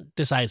 Jen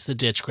decides to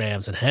ditch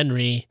Grams and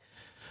Henry,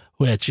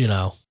 which, you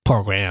know,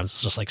 poor Grams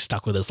is just like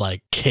stuck with his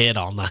like kid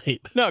all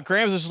night. No,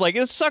 Grams is just like,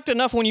 it sucked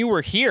enough when you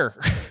were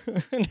here.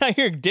 Now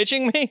you're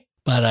ditching me.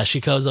 But she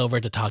goes over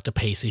to talk to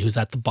Pacey, who's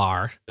at the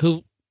bar,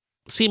 who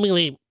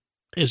seemingly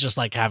is just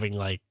like having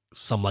like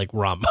some like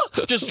rum.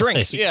 Just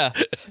drinks, yeah.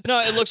 No,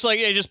 it looks like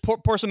just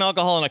pour some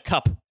alcohol in a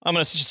cup. I'm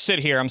going to sit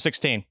here. I'm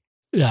 16.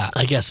 Yeah,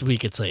 I guess we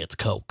could say it's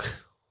Coke.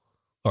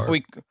 Or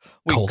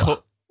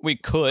cola. We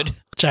could.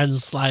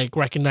 Jen's like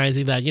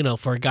recognizing that, you know,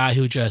 for a guy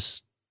who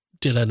just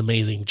did an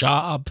amazing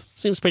job,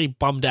 seems pretty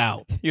bummed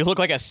out. You look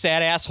like a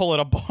sad asshole at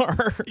a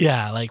bar.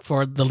 Yeah, like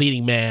for the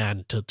leading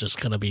man to just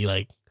kind of be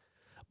like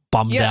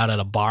bummed out at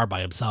a bar by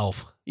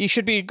himself. You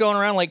should be going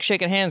around like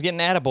shaking hands, getting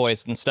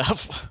attaboys and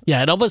stuff.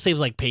 Yeah, it almost seems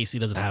like Pacey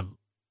doesn't have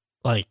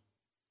like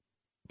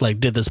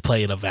did this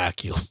play in a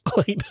vacuum.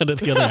 Like none of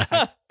the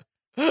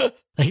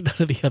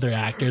other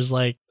actors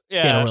like he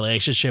had a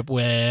relationship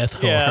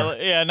with.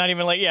 Not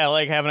even like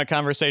having a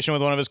conversation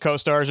with one of his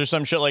co-stars or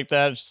some shit like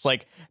that. It's just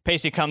like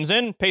Pacey comes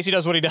in, Pacey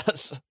does what he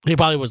does. He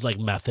probably was like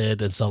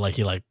method, and so like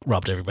he like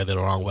rubbed everybody the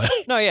wrong way.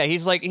 No, yeah,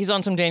 he's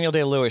on some Daniel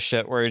Day-Lewis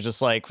shit where he's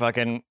just like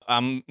fucking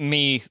I'm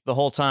me the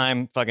whole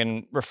time,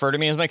 fucking refer to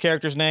me as my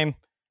character's name,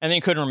 and then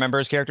he couldn't remember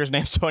his character's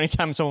name, so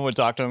anytime someone would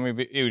talk to him,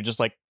 he would just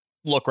like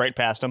look right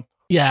past him.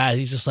 Yeah,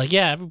 he's just like,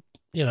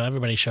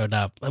 everybody showed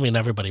up. I mean,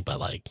 everybody but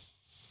like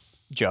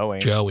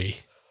Joey.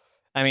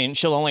 I mean,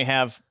 she'll only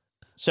have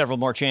several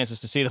more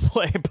chances to see the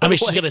play. I mean,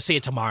 she's going to see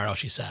it tomorrow,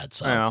 she said.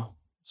 So. I know.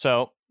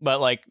 So,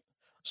 but like,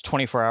 it's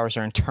 24 hours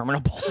are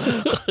interminable.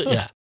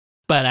 Yeah.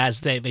 But as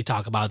they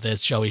talk about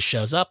this, Joey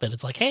shows up and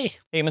it's like, hey.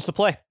 Hey, you missed the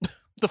play. What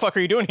the fuck are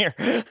you doing here?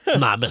 I'm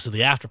not missing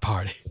the after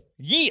party.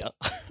 Yeah.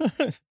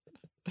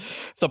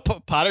 The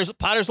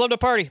Potters love to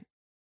party.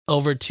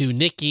 Over to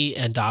Nikki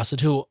and Dawson,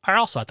 who are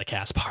also at the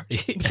cast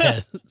party.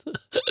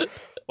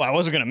 Well, I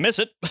wasn't going to miss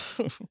it.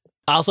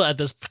 Also, at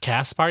this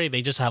cast party,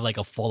 they just have like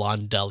a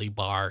full-on deli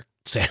bar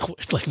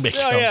sandwich, like make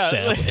your own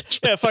sandwich.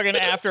 Yeah, fucking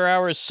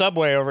after-hours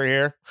Subway over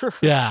here.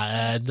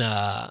 Yeah, and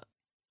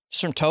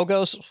some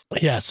Togos.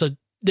 Yeah, so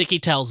Nikki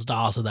tells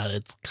Dawson that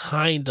it's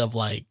kind of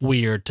like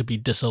weird to be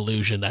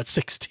disillusioned at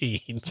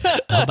 16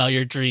 about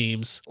your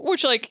dreams.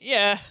 Which, like,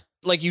 yeah,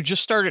 like you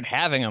just started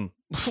having them.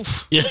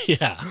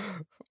 Yeah.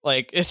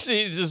 Like it's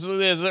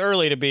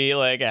early to be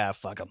like,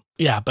 fuck them.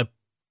 Yeah, but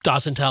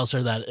Dawson tells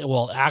her that,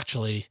 well,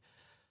 actually,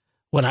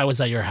 when I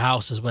was at your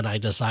house is when I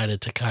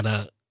decided to kind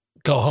of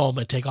go home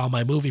and take all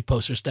my movie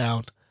posters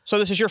down. So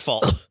this is your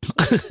fault.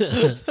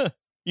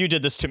 You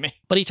did this to me.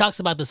 But he talks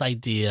about this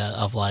idea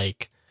of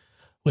like,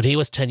 when he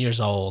was 10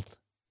 years old,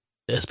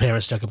 his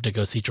parents took him to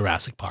go see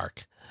Jurassic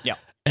Park. Yeah.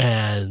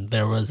 And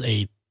there was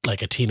a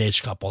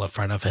teenage couple in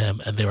front of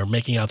him and they were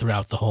making out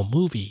throughout the whole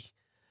movie.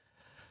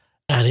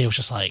 And he was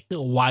just like,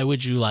 why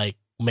would you like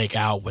make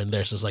out when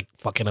there's this like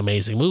fucking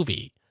amazing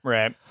movie?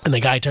 Right. And the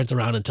guy turns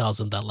around and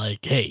tells him that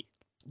like, hey,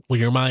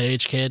 when you're my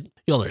age, kid,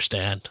 you'll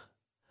understand.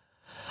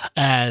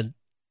 And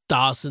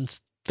Dawson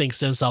thinks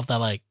to himself that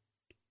like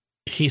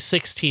he's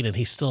 16 and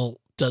he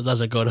still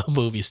doesn't go to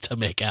movies to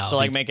make out. So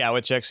like make out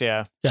with chicks,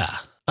 yeah. Yeah.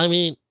 I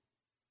mean,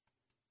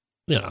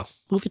 you know,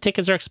 movie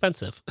tickets are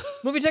expensive.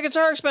 Movie tickets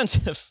are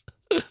expensive.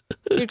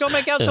 You go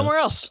make out somewhere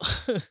else.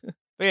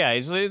 But yeah,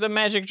 the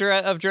magic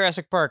of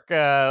Jurassic Park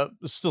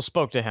still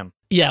spoke to him.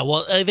 Yeah,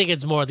 well, I think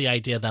it's more the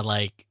idea that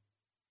like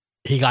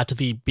he got to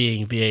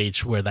being the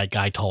age where that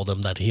guy told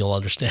him that he'll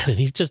understand, and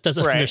he just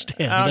doesn't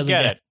understand. I don't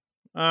get it.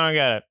 I don't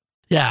get it.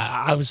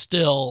 Yeah, I'm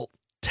still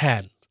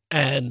 10,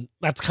 and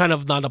that's kind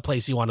of not a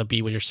place you want to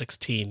be when you're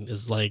 16.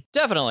 Is like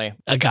definitely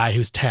a guy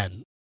who's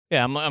 10.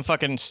 Yeah, I'm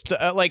fucking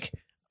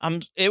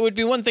It would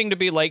be one thing to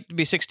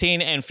be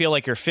 16 and feel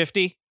like you're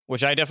 50.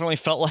 Which I definitely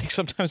felt like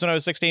sometimes when I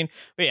was 16.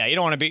 But yeah, you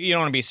don't want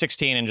to be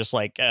 16 and just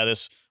like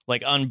this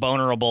like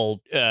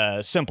unbonerable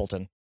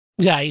simpleton.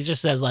 Yeah, he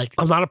just says like,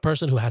 I'm not a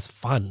person who has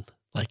fun.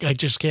 Like I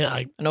just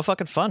can't. No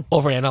fucking fun.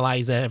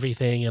 Overanalyze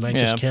everything, and I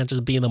just can't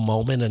just be in the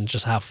moment and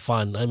just have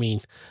fun. I mean,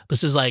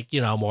 this is like,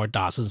 you know, more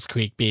Dawson's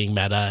Creek being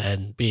meta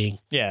and being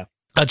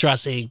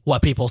addressing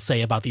what people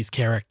say about these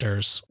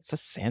characters. It's so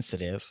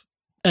sensitive.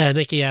 And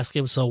Nikki asks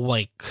him, so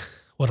like,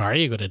 what are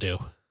you gonna do?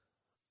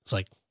 It's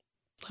like,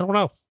 I don't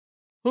know.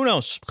 Who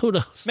knows?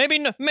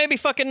 Maybe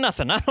fucking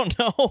nothing. I don't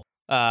know.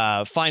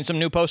 Find some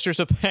new posters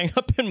to hang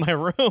up in my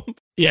room.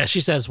 Yeah,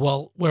 she says,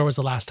 well, where was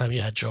the last time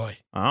you had joy?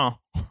 Oh.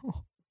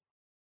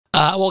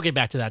 We'll get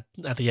back to that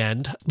at the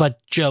end. But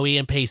Joey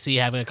and Pacey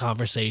having a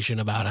conversation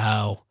about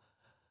how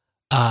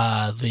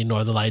the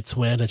Northern Lights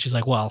win. And she's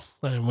like, well,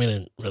 we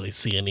didn't really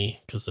see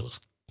any because it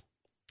was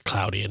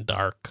cloudy and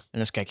dark.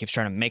 And this guy keeps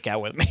trying to make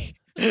out with me.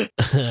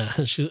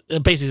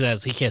 Pacey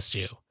says, he kissed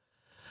you.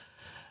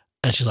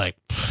 And she's like,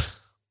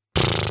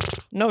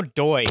 no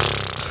doy.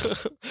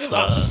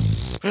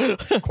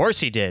 Of course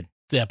he did.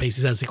 Yeah,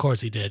 Pacey says, of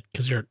course he did,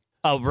 because you're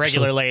A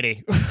regular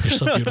lady. you're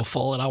so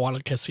beautiful and I want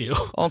to kiss you.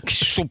 Oh,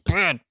 so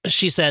bad.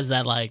 She says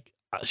that, like,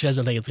 she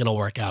doesn't think it's going to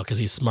work out because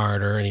he's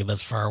smarter and he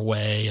lives far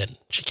away and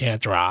she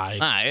can't drive.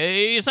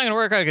 It's not gonna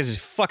work out because he's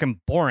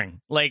fucking boring.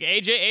 Like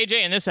AJ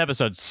in this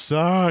episode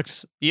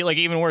sucks. Like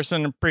even worse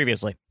than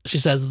previously. She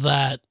says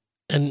that,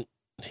 and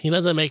he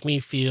doesn't make me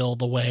feel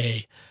the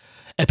way.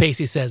 And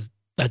Pacey says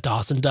that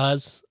Dawson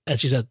does, and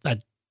she said that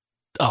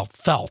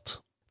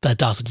felt that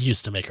Dawson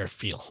used to make her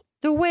feel.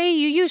 The way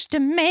you used to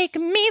make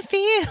me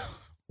feel.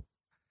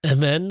 And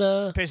then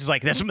Pacey's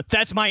like,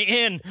 that's my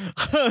in.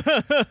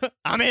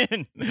 I'm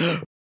in.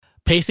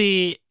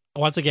 Pacey,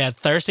 once again,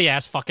 thirsty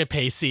ass fucking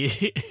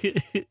Pacey,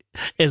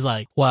 is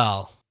like,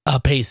 well,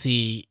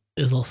 Pacey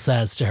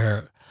says to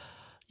her,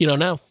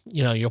 no,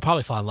 you'll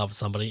probably fall in love with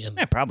somebody, and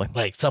Yeah, probably.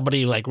 like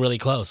somebody like really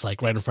close,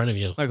 like right in front of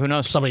you, Like who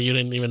knows? somebody you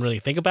didn't even really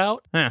think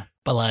about, Yeah.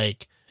 but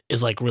like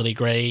is like really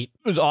great.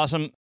 It was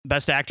awesome.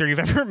 Best actor you've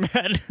ever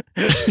met.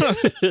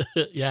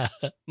 Yeah,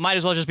 Might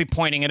as well just be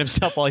pointing at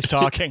himself while he's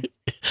talking.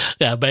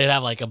 yeah, but it'd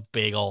have like a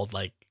big old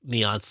like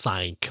neon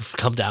sign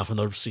come down from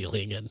the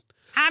ceiling, and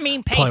I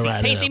mean Point Pacey. right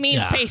at Pacey him. means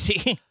Yeah.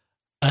 Pacey.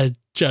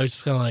 Joe's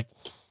just kind of like,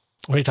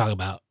 what are you talking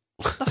about?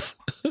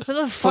 What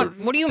the fuck?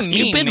 What do you mean,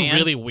 You've been man?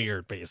 really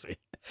weird, Pacey.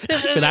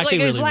 This been is like acting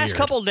his really last weird.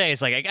 couple of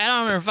days. Like I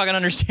don't fucking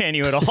understand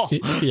you at all.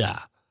 Yeah.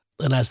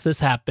 And as this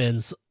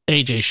happens,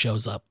 AJ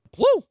shows up.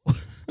 Woo.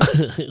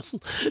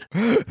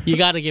 You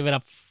got to give it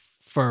up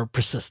for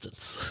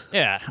persistence.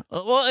 Yeah.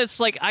 Well, it's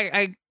like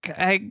I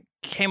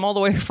came all the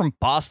way from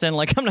Boston.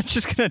 Like I'm not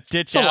just gonna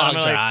ditch It's a out. long I'm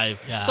gonna, like,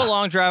 drive. Yeah. It's a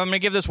long drive. I'm gonna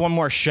give this one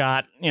more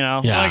shot. I'm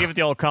Yeah. gonna give it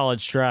the old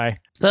college try.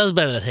 That was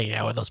better than hanging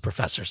out with those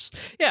professors.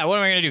 Yeah. What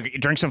am I gonna do?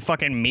 Drink some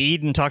fucking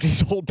mead and talk to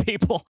these old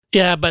people?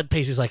 Yeah, but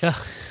Pacey's like,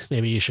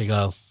 maybe you should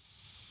go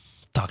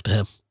talk to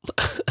him.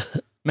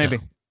 Maybe.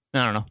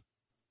 I don't know.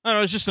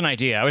 It's just an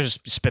idea. I was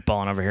just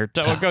spitballing over here.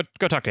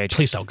 Go talk to AJ.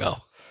 Please don't go.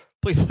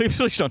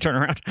 Please don't turn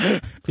around.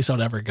 Please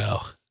don't ever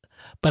go.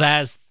 But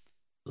as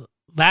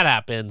that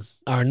happens,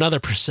 another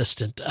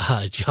persistent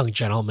young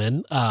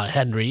gentleman,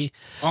 Henry,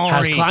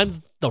 has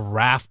climbed the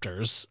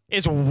rafters.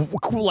 Is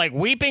like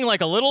weeping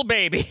like a little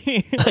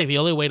baby. Like the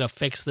only way to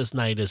fix this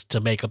night is to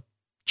make a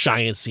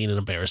giant scene and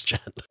embarrass Jen.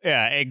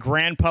 Yeah, a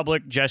grand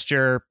public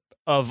gesture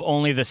of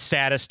only the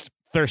saddest,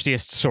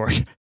 thirstiest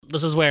sort.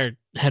 This is where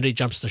Henry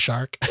jumps the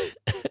shark.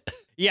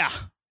 Yeah.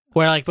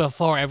 Where like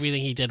before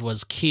everything he did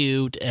was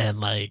cute and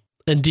like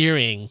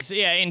endearing. So,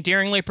 yeah,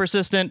 endearingly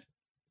persistent.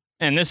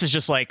 And this is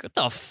just like, what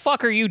the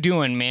fuck are you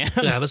doing, man?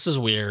 Yeah, this is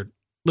weird.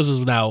 This is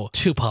now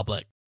too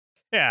public.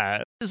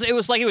 Yeah. It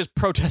was like he was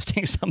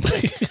protesting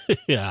something.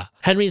 Yeah.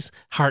 Henry's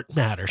heart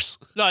matters.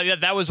 No,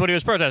 that was what he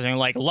was protesting.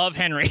 Like, love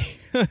Henry.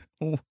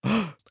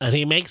 And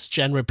he makes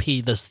Jen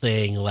repeat this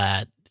thing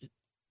that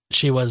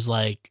she was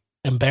like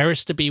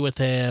embarrassed to be with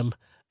him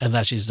and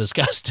that she's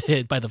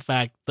disgusted by the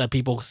fact that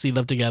people see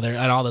them together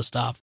and all this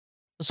stuff.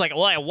 It's like,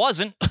 well, I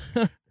wasn't.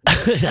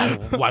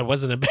 I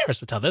wasn't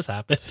embarrassed until this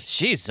happened.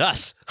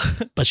 Jesus.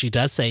 But she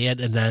does say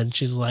it, and then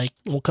she's like,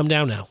 "Well, come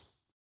down now."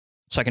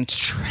 So I can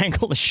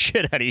strangle the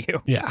shit out of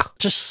you. Yeah,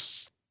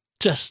 just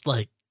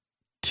like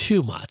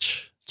too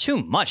much. Too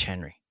much,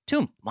 Henry.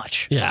 Too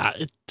much. Yeah,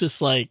 it's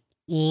just like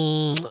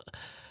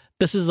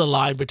this is the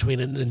line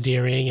between an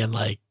endearing and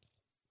like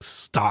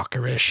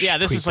stalkerish. Yeah,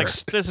 this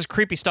creeper. is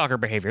creepy stalker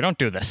behavior. Don't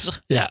do this.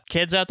 Yeah,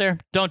 Kids out there,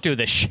 don't do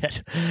this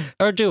shit.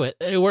 or do it.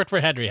 It worked for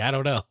Henry. I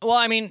don't know. Well,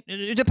 I mean,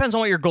 it depends on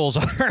what your goals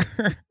are.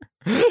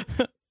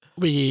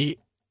 We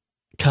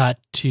cut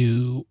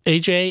to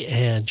AJ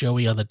and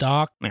Joey on the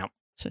dock,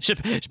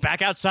 Just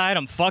back outside.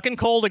 I'm fucking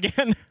cold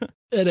again.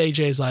 and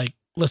AJ's like,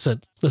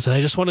 "Listen.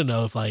 I just want to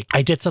know if like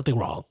I did something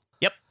wrong."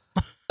 Yep.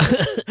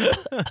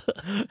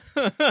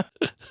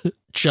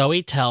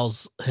 Joey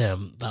tells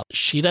him that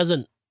she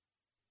doesn't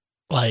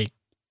like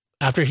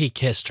after he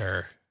kissed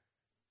her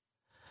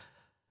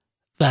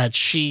that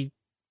she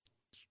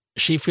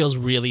feels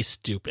really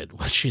stupid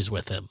when she's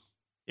with him.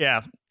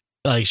 Yeah.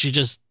 Like she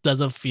just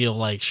doesn't feel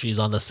like she's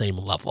on the same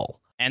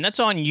level. And that's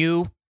on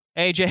you,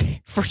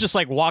 AJ, for just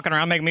like walking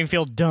around making me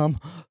feel dumb.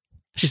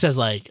 She says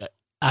like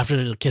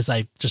after the kiss,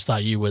 I just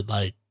thought you would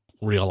like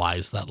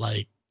realize that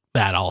like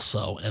that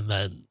also, and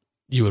then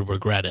you would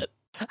regret it.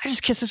 I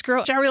just kissed this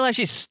girl. I realize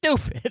she's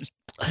stupid.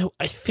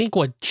 I think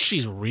what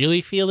she's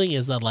really feeling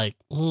is that like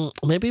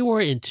maybe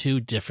we're in two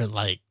different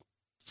like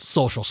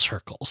social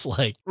circles.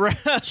 Like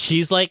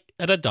he's like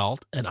an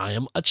adult and I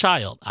am a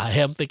child. I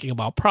am thinking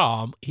about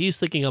prom. He's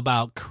thinking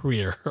about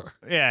career.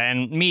 Yeah,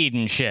 and mead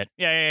and shit.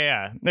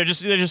 Yeah. They're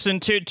just in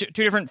two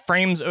different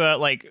frames,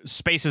 like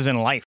spaces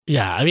in life.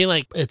 Yeah, I mean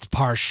like it's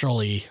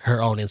partially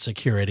her own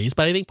insecurities,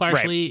 but I think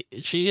partially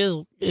she is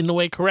in a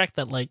way correct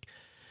that like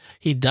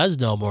he does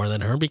know more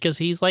than her because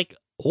he's like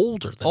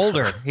older than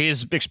her.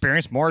 He's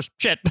experienced more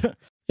shit.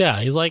 Yeah,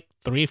 he's like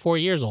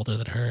 3-4 years older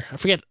than her. I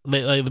forget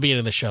like, the beginning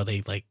of the show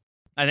they like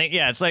I think,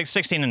 yeah, it's like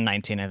 16 and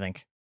 19, I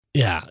think.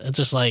 Yeah, it's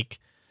just like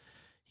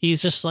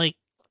he's just like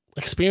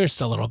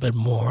experienced a little bit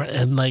more,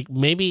 and like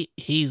maybe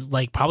he's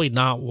like probably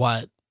not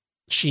what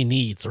she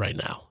needs right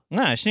now.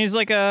 No, she needs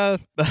like an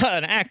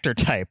actor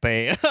type,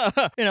 a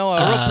a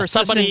real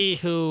persistent. Somebody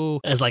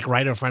who is like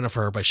right in front of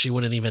her, but she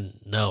wouldn't even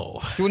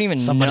know. She wouldn't even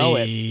Somebody, know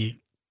it.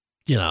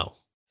 You know.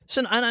 It's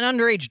an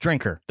underage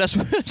drinker. That's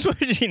what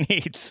she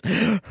needs.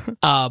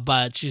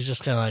 But she's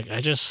just kind of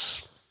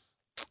like,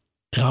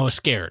 I was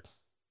scared.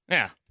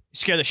 Yeah, you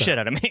scare the shit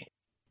out of me.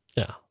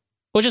 Yeah.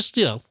 Well, just,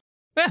 Yeah,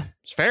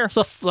 it's fair.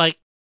 stuff like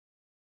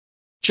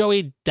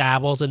Joey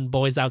dabbles in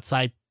boys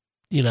outside,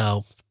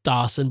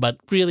 Dawson, but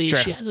really Sure.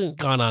 she hasn't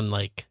gone on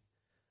like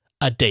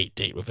a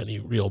date with any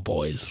real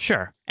boys.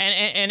 Sure.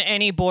 And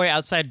any boy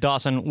outside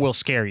Dawson will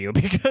scare you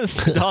because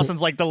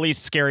Dawson's like the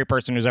least scary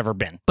person who's ever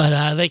been.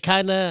 But they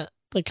kind of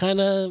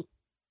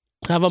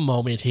have a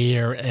moment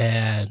here,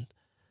 and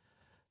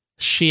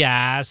she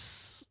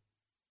asks,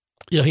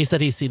 he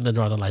said he's seen the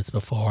Northern Lights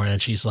before,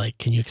 and she's like,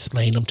 "Can you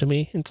explain them to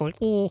me?" And it's like,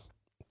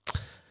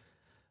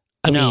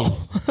 I mean,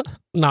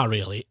 not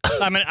really.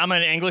 I'm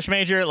an English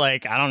major.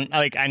 Like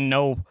I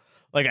know.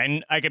 Like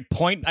I could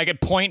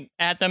point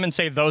at them and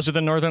say those are the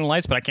Northern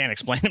Lights, but I can't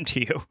explain them to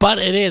you. But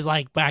it is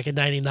like back in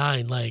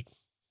 '99. Like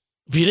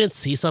if you didn't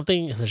see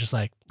something, it's just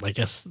like, I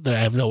guess I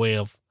have no way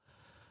of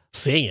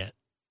seeing it.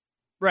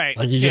 Right.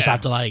 Like you just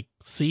have to like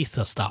see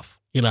the stuff.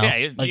 Yeah.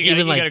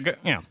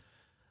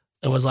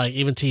 It was like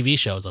even TV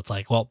shows. It's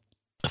like, well,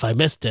 if I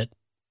missed it,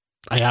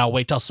 I gotta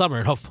wait till summer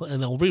and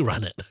they'll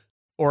rerun it.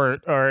 Or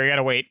you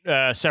gotta wait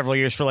several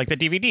years for like the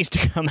DVDs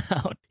to come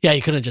out. Yeah,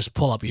 you couldn't just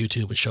pull up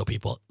YouTube and show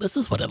people, this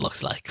is what it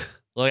looks like.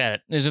 Look at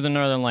it. These are the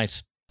Northern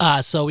Lights.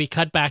 So we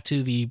cut back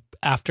to the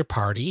after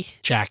party.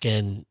 Jack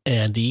and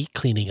Andy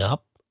cleaning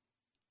up.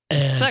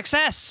 And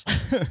Success!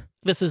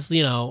 this is,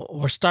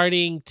 we're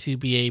starting to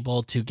be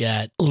able to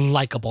get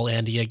likable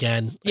Andy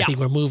again. Yeah. I think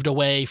we're moved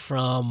away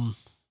from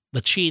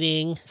the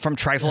cheating. From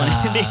Trifle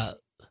Andy.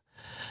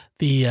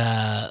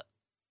 The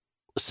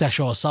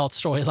sexual assault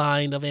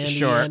storyline of Andy.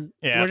 Sure. And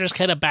Yeah. we're just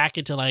kind of back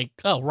into like,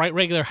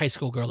 regular high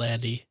school girl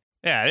Andy.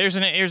 Yeah, here's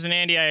an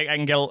Andy I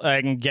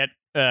can get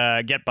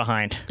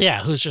behind.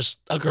 Yeah, who's just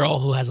a girl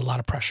who has a lot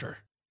of pressure.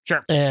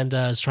 Sure. And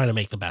is trying to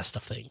make the best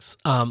of things.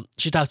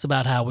 She talks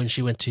about how when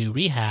she went to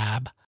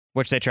rehab,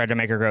 Which they tried to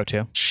make her go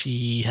to.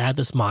 she had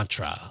this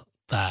mantra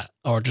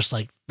or just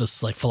like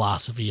this like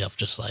philosophy of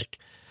just like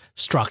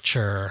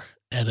structure.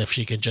 And if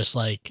she could just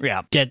like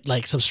get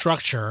like some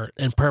structure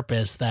and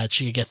purpose, that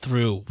she could get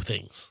through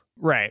things.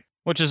 Right.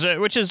 Which is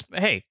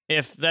hey,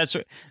 if that's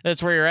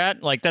where you're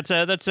at, like that's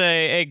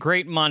a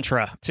great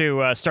mantra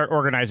to start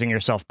organizing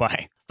yourself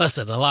by.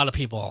 Listen, a lot of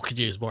people could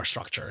use more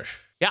structure.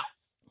 Yeah.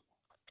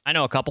 I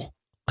know a couple.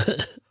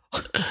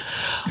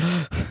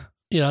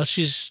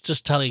 She's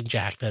just telling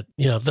Jack that,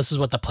 this is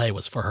what the play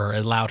was for her.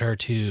 It allowed her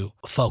to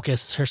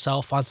focus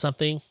herself on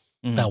something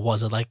that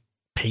wasn't like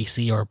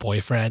Pacey or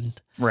boyfriend.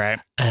 Right.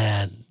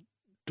 And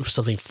do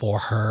something for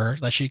her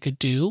that she could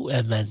do,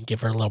 and then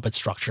give her a little bit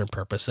structure and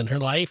purpose in her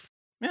life.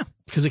 Yeah.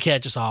 Because it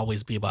can't just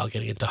always be about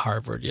getting into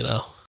Harvard,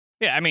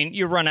 Yeah, I mean,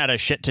 you run out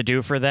of shit to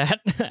do for that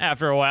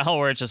after a while,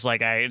 where it's just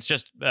like, it's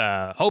just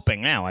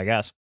hoping now, I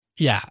guess.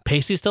 Yeah,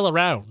 Pacey's still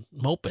around,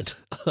 moping.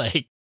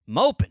 Like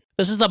Moping.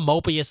 This is the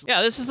mopiest.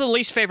 Yeah, this is the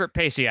least favorite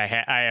Pacey I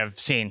have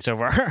seen so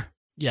far.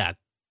 Yeah,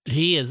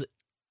 he is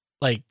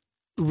like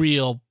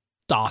real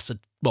Dawson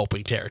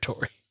moping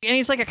territory. And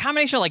he's like a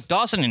combination of like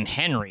Dawson and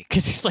Henry,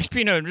 because he's like,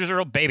 just a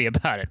real baby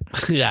about it.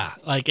 Yeah,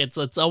 like it's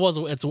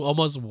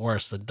almost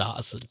worse than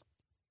Dawson.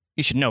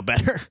 You should know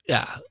better.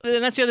 Yeah,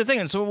 and that's the other thing.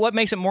 And so what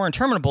makes it more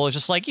interminable is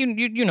just like you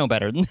know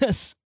better than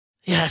this.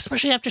 Yeah,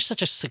 especially after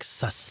such a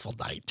successful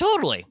night.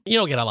 Totally. You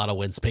don't get a lot of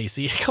wins,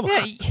 Pacey. Come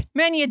on. Yeah,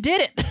 man, you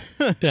did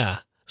it. Yeah.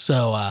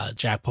 So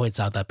Jack points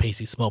out that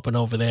Pacey's moping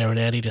over there, and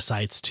Andy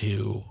decides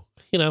to,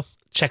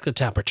 check the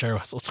temperature.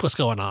 What's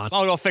going on?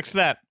 I'll go fix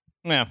that.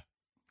 Yeah.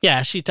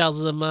 Yeah, she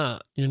tells him,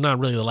 you're not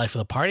really the life of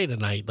the party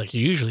tonight like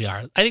you usually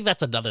are. I think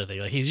that's another thing.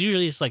 Like he's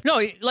usually just like... No,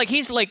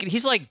 he's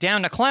like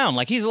down to clown.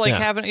 Like he's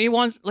like he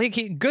wants, like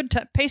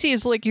Pacey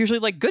is like usually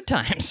like good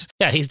times.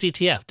 Yeah, he's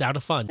DTF, down to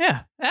fun.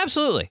 Yeah,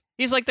 absolutely.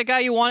 He's like the guy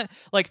you want,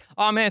 like,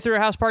 oh man, I threw a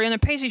house party and then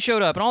Pacey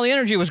showed up and all the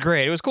energy was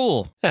great. It was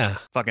cool. Yeah.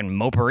 Fucking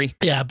mopery.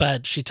 Yeah,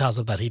 but she tells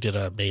him that he did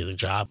an amazing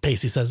job.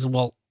 Pacey says,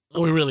 well,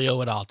 we really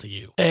owe it all to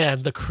you.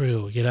 And the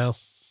crew, You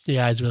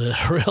guys really did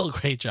a real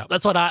great job.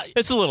 That's what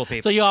It's the little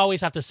people. So you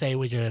always have to say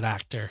when you're an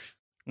actor.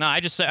 No,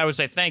 I would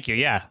say thank you.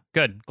 Yeah,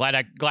 good. Glad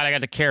I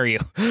got to carry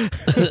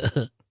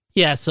you.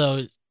 Yeah.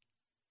 So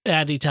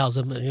Andy tells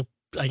him,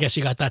 I guess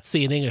you got that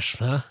C in English,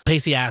 huh?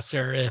 Pacey asks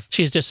her if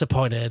she's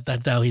disappointed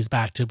that now he's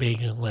back to being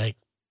like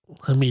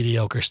a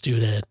mediocre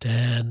student,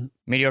 and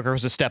mediocre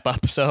was a step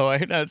up. So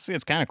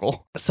it's kind of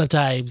cool.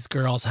 Sometimes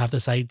girls have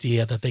this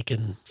idea that they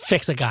can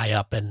fix a guy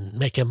up and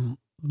make him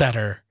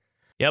better.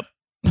 Yep.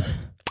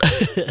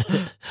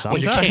 Well,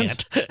 you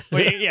can't.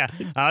 Well, yeah,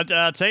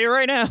 I'll tell you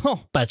right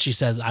now. But she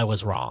says, I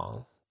was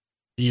wrong.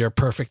 You're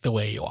perfect the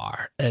way you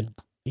are, and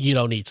you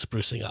don't need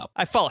sprucing up.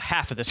 I follow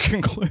half of this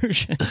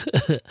conclusion.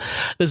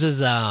 This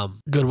is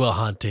Goodwill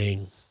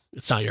Hunting.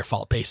 It's not your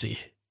fault, Pacey.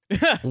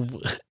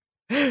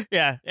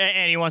 Yeah,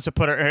 and he wants to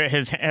put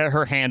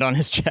her hand on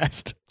his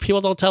chest.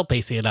 People don't tell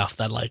Pacey enough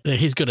that like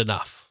he's good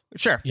enough.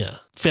 Sure. Yeah.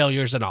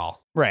 Failures and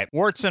all. Right.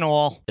 Warts and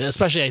all.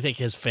 Especially, I think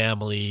his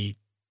family,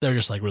 they're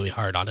just like really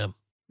hard on him.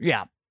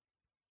 Yeah.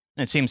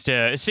 It seems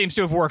to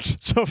have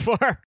worked so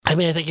far. I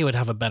mean, I think he would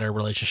have a better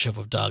relationship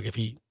with Doug if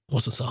he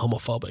wasn't so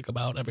homophobic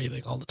about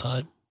everything all the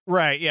time.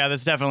 Right. Yeah,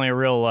 that's definitely a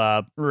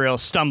real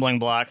stumbling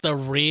block. The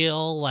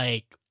real,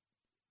 like,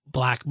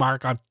 black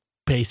mark on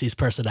Pacey's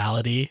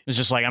personality It's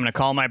just like, I'm going to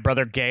call my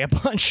brother gay a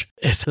bunch.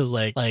 is his,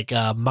 like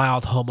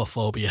mild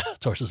homophobia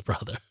towards his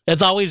brother.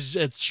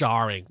 It's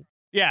jarring.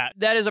 Yeah,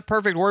 that is a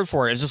perfect word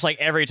for it. It's just like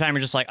every time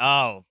you're just like,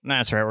 oh,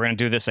 that's right, we're going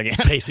to do this again.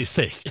 Pacey's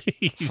thing.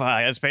 Fuck,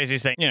 that's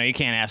Pacey's thing. You know, you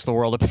can't ask the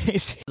world of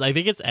Pacey. I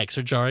think it's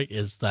extra jarring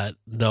is that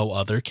no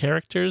other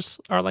characters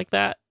are like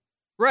that.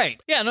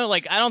 Right. Yeah, no,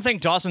 like, I don't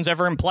think Dawson's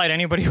ever implied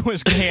anybody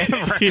was gay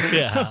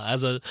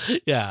ever.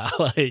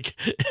 Like,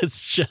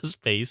 it's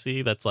just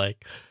Pacey that's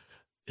like,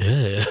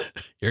 "Ugh,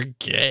 you're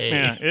gay."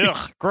 Yeah,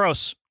 ugh,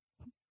 gross.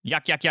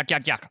 Yuck, yuck, yuck,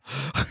 yuck,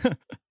 yuck.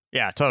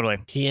 Yeah, totally.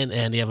 He and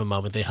Andy have a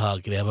moment. They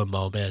hug. They have a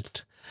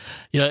moment.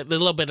 You know, a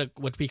little bit of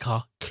what we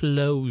call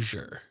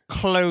closure.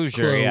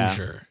 Closure. Yeah.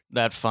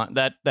 That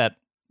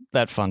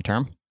fun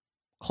term.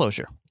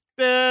 Closure.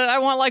 I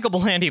want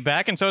likable Andy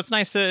back, and so it's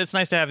nice to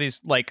have these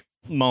like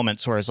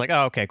moments where it's like,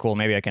 oh, okay, cool.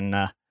 Maybe I can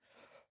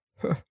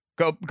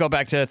go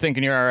back to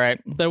thinking you're all right.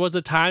 There was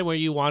a time where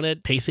you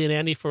wanted Pacey and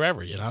Andy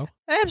forever, you know?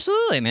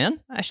 Absolutely, man.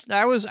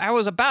 I was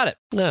about it.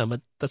 Yeah, but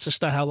that's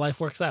just not how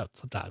life works out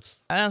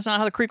sometimes. That's not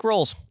how the creek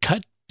rolls.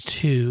 Cut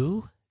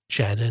to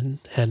Jen and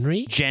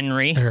Henry.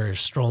 They're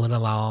strolling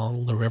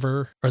along the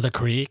river or the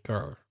creek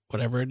or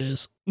whatever it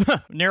is.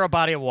 Narrow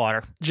body of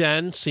water.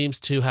 Jen seems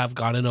to have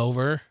gotten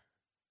over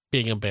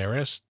being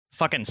embarrassed.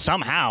 Fucking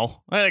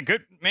somehow.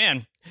 Good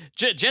man.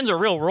 Jen's a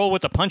real roll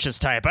with the punches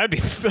type. I'd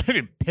be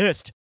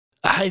pissed.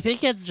 I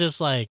think it's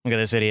just like, look at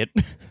this idiot.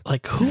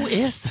 Like, who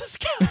is this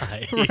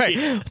guy? Right.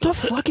 What the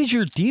fuck is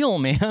your deal,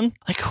 man?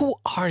 Like, who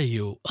are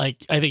you?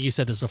 Like, I think you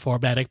said this before,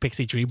 Manic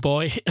Pixie Dream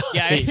Boy.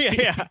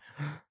 Yeah.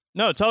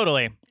 No,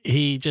 totally.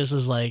 He just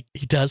is like,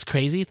 he does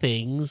crazy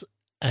things,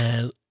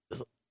 and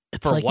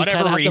it's for like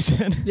whatever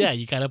reason.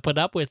 You gotta put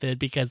up with it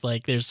because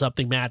like there's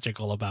something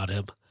magical about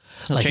him.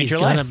 He'll like change he's your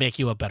gonna life. make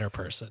you a better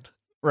person.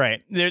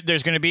 Right.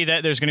 There's gonna be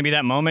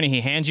that moment he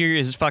hands you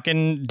his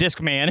fucking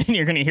Discman and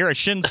you're gonna hear a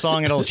Shin song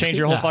and it'll change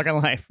your whole fucking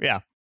life.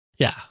 Yeah.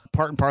 Yeah.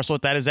 Part and parcel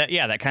with that is that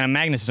kind of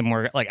magnetism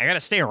where like I gotta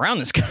stay around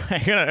this guy.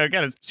 I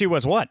gotta see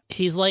what's what.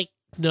 He's like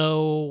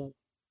no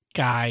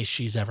guy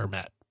she's ever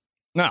met.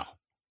 No.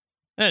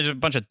 There's a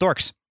bunch of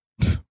dorks.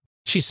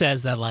 She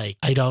says that, like,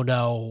 I don't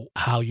know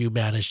how you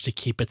managed to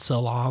keep it so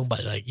long,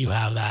 but, like, you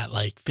have that,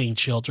 like, thing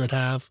children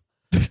have.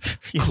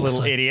 You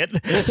little idiot.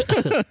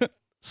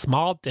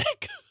 Small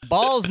dick.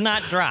 Balls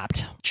not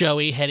dropped.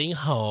 Joey heading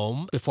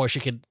home before she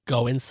could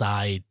go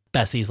inside.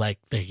 Bessie's like,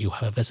 there you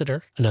have a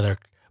visitor. Another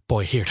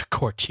boy here to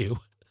court you.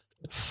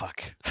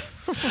 Fuck.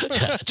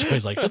 Yeah,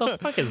 Joey's like, who the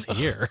fuck is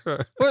here?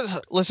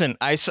 Listen,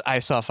 I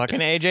saw fucking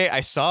AJ.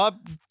 I saw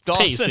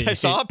Dawson. Pacey. I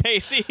saw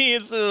Pacey.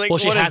 It's like, well,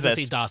 she what has is to this?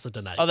 see Dawson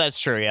tonight. Oh, that's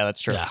true. Yeah,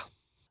 that's true. Yeah.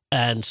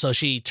 And so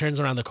she turns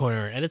around the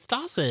corner, and it's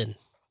Dawson.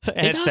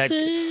 And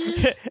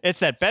it's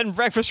that bed and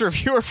breakfast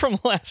reviewer from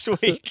last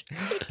week.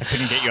 I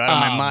couldn't get you out of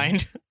my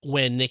mind.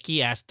 When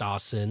Nikki asked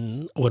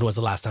Dawson when was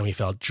the last time he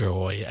felt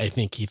joy, I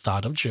think he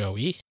thought of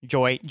Joey.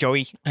 Joey.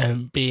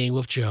 And being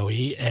with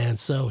Joey. And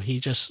so he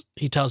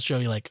tells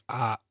Joey, like,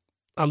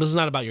 this is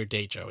not about your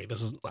date, Joey.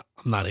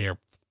 I'm not here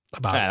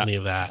about any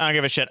of that. I don't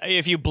give a shit.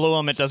 If you blew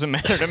him, it doesn't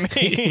matter to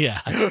me.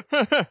 Yeah.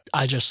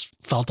 I just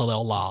felt a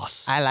little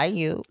lost. I like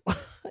you.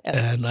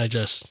 And I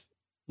just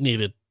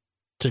needed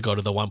to go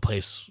to the one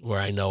place where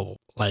I know.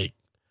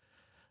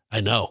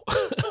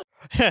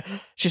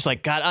 She's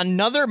like, got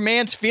another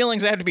man's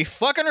feelings I have to be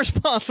fucking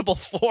responsible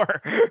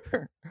for.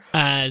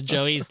 And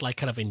Joey's like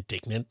kind of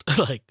indignant.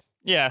 Like,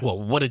 yeah.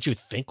 Well, what did you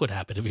think would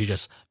happen if you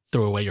just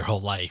threw away your whole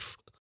life?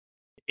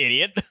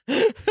 Idiot.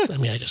 I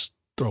mean, I just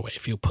threw away a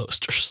few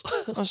posters.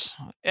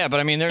 Yeah, but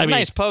I mean, they're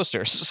nice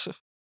posters.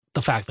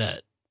 The fact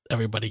that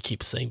everybody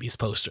keeps saying these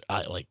posters,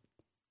 I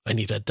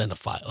need to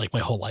identify, like, my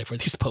whole life are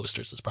these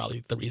posters is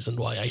probably the reason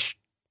why I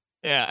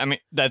yeah, I mean,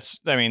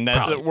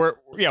 we're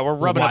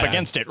rubbing up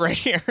against it right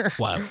here.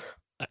 Well,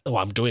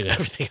 I'm doing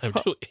everything I'm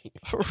doing.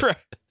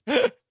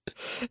 Right.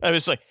 I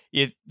was like,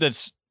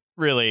 that's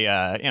really,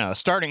 a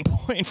starting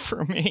point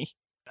for me.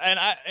 And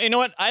you know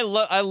what? I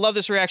love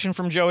this reaction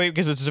from Joey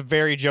because it's a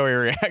very Joey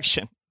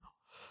reaction.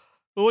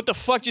 But what the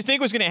fuck do you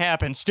think was going to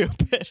happen,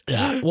 stupid?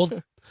 Yeah. Well,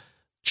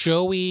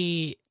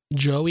 Joey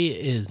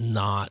is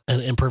not an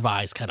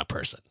improvised kind of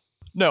person.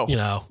 No. You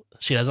know,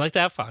 she doesn't like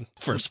to have fun,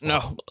 first of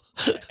all. No.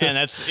 And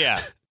that's,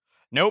 yeah.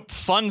 Nope.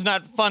 Fun's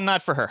not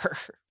for her.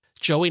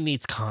 Joey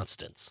needs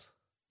constants.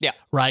 Yeah.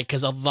 Right?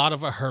 Because a lot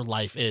of her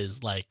life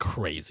is like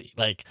crazy.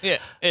 Like, yeah,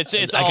 it's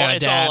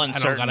all uncertain. I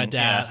don't got a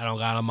dad. Yeah. I don't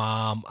got a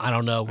mom. I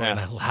don't know when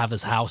I'll have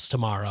this house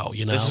tomorrow,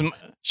 you know?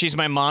 She's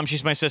my mom.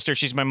 She's my sister.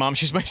 She's my mom.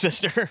 She's my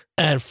sister.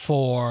 And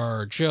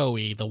for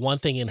Joey, the one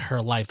thing in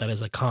her life that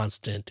is a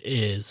constant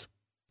is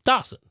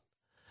Dawson.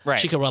 Right.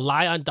 She can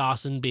rely on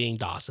Dawson being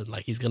Dawson.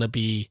 Like, he's going to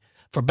be,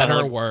 for better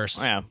or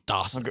worse,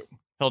 Dawson.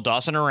 He'll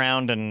Dawson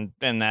around, and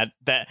that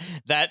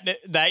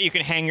you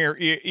can hang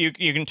you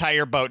can tie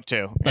your boat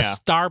to. The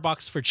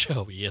Starbucks for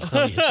Joey, you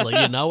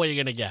know what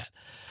you're gonna get.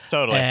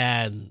 Totally.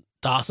 And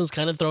Dawson's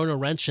kind of throwing a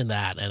wrench in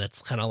that, and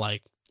it's kind of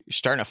like you're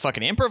starting to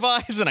fucking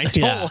improvise, and I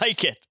don't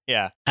like it.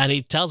 Yeah. And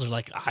he tells her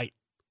like, I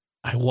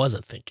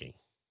wasn't thinking.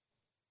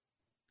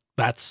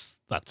 I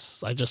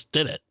just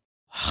did it.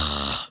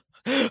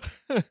 I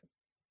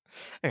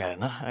got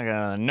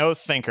a no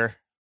thinker.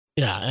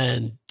 Yeah,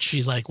 and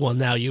she's like, well,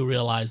 now you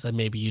realize that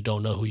maybe you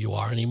don't know who you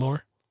are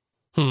anymore.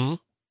 And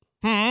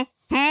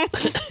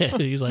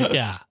he's like,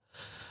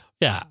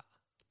 yeah,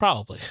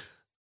 probably.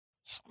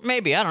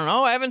 Maybe, I don't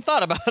know. I haven't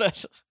thought about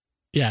it.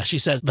 Yeah, she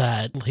says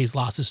that he's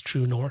lost his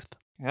true north.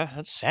 Yeah,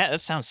 that's sad.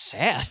 That sounds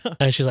sad.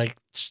 And she's like,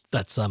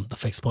 that's the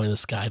fixed point in the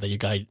sky that you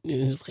guys.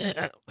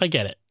 I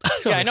get it.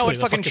 Yeah, I know what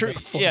fucking true.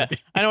 Yeah,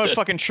 I know what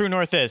fucking true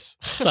north is.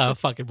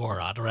 Fucking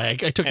moron,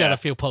 right? I took down a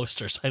few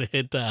posters. I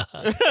did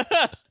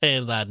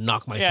and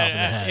knock myself in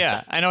the head.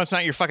 Yeah, I know it's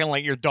not your fucking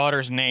like your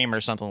daughter's name or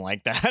something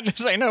like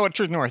that. I know what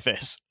true north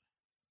is.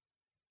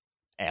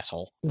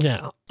 Asshole.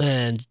 Yeah,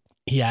 and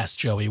he asked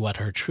Joey what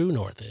her true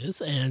north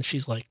is, and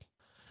she's like,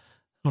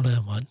 I don't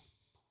have one.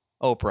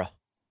 Oprah.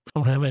 I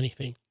don't have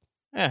anything.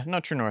 Yeah, no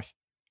true north.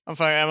 I'm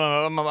fine.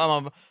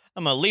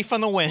 I'm a leaf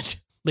on the wind.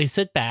 They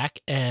sit back,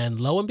 and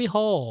lo and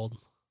behold,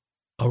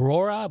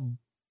 Aurora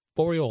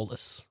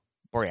Borealis.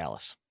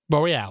 Borealis.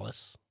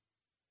 Aurora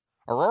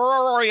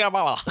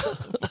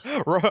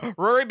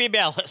Rory B.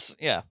 Ballas.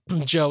 Yeah.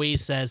 Joey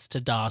says to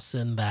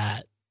Dawson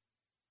that.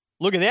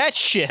 Look at that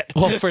shit.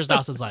 Well, first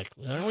Dawson's like,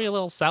 aren't we a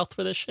little south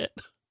for this shit?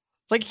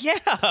 Like, yeah,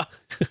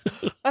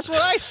 that's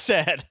what I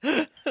said.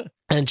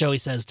 And Joey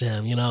says to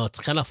him, it's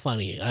kind of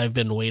funny. I've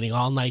been waiting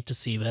all night to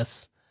see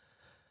this,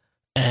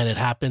 and it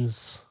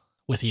happens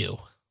with you.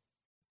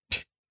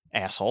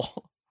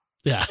 Asshole.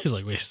 Yeah, he's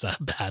like, wait, is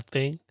that a bad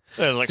thing?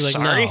 I was like, he's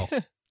sorry. No,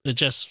 it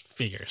just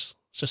figures.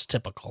 It's just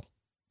typical.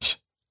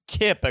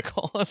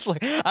 Typical. It's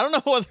like, I don't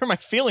know whether my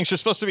feelings are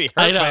supposed to be hurt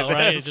I know, by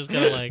right? this. It's just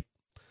kind of like,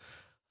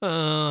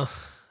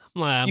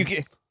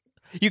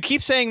 You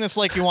keep saying this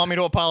like you want me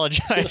to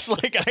apologize.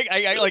 Like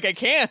I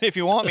can if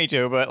you want me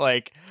to, but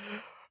like,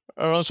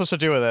 what am I supposed to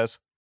do with this?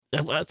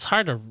 It's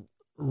hard to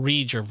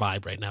read your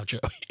vibe right now,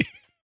 Joey.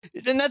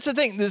 And that's the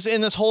thing.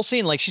 In this whole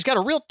scene, like she's got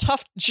a real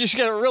tough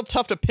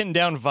to pin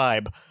down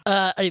vibe.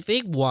 I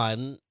think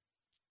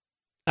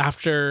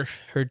after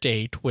her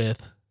date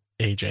with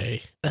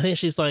AJ, I think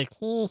she's like,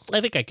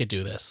 I think I could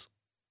do this.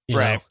 You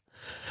know?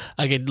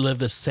 I could live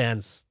this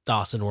Sans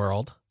Dawson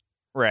world.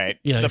 Right.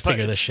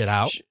 Figure this shit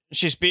out.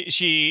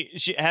 She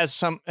has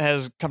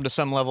come to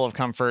some level of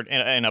comfort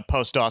in a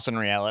post Dawson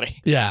reality.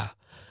 Yeah.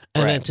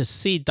 And then to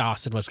see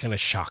Dawson was kind of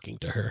shocking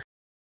to her.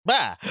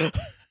 Bah.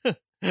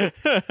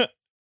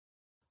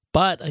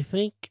 But I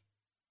think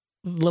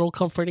a little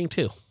comforting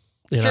too,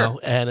 know?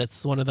 And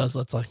it's one of those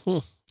that's like,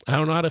 I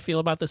don't know how to feel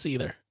about this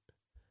either.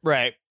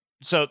 Right.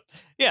 So,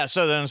 yeah.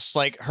 So then it's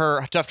like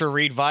her tough to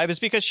read vibe is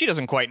because she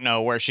doesn't quite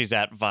know where she's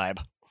at vibe.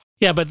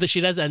 Yeah, but she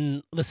does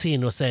end the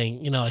scene with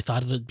saying, I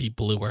thought it would be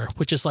bluer,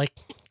 which is like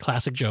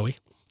classic Joey.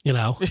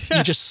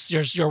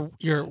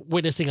 You're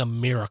witnessing a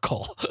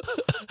miracle.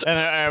 And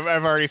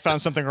I've already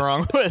found something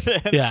wrong with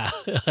it. Yeah.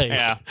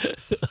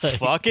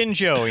 Fucking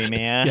Joey,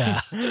 man.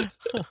 Yeah.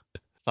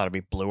 Thought it'd be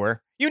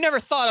bluer. You never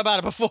thought about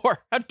it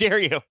before. How dare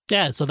you?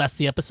 Yeah, so that's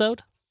the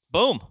episode.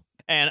 Boom.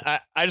 And I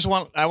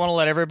want to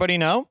let everybody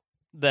know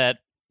that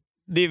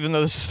even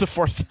though this is the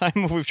fourth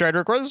time we've tried to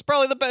record, this is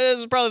probably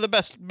the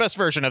best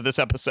version of this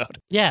episode.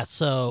 Yeah,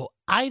 so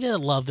I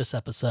didn't love this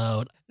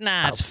episode.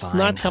 Nah, it's fine.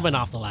 Not coming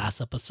off the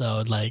last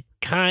episode. Like,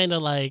 kind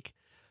of like,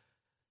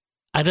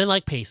 I didn't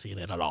like Pacey in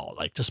it at all.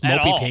 Like, just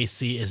Mopey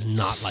Pacey is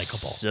not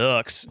likable.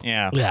 Sucks.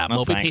 Yeah. Yeah,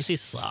 no, Mopey Pacey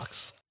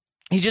sucks.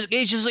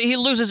 He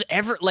loses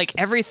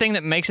everything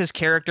that makes his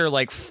character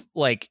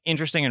like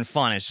interesting and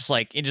fun. It's just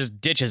like it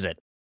just ditches it.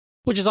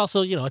 Which is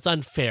also, it's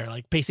unfair.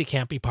 Like, Pacey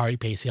can't be party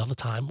Pacey all the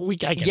time. I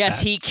get yes,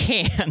 that. he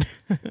can.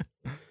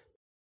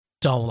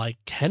 Don't like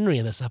Henry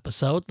in this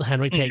episode.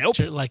 Henry kind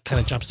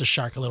of jumps the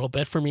shark a little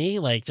bit for me.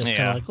 Like, just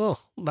kind of like, oh,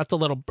 that's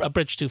a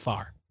bridge too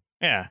far.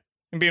 Yeah,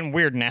 I'm being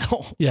weird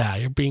now. Yeah,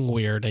 you're being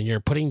weird, and you're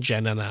putting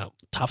Jen in a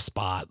tough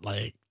spot.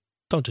 Like,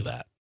 don't do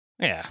that.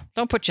 Yeah,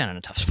 don't put Jen in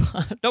a tough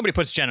spot. Nobody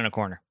puts Jen in a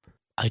corner.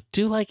 I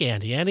do like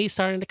Andy. Andy's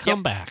starting to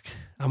come back.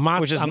 I'm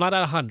not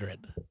at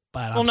 100.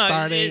 But I'm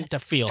starting to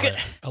feel it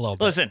a little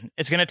bit. Listen,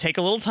 it's going to take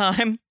a little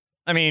time.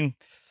 I mean,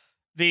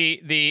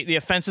 the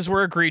offenses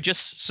were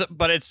egregious,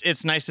 but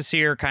it's nice to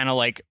see her kind of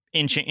like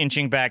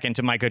inching back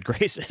into my good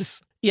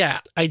graces. Yeah,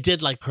 I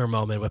did like her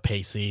moment with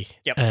Pacey.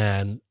 Yep.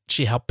 And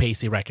she helped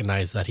Pacey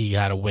recognize that he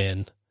had a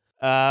win.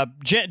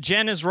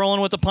 Jen is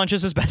rolling with the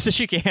punches as best as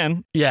she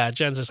can. Yeah,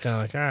 Jen's just kind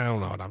of like, I don't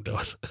know what I'm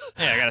doing.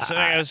 Yeah,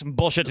 I got some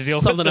bullshit to deal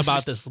with. Something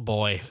about this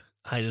boy.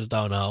 I just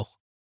don't know.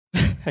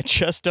 I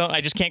just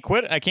can't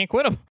quit. I can't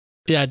quit him.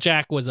 Yeah,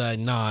 Jack was a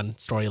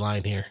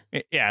non-storyline here.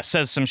 Yeah,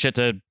 says some shit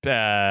to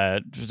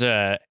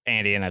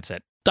Andy, and that's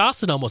it.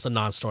 Dawson almost a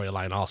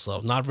non-storyline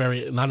also. Not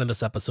in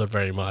this episode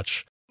very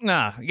much.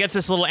 Nah, he gets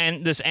this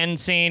end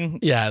scene,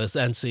 Yeah, this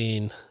end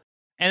scene.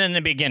 and then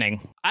the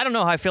beginning. I don't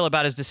know how I feel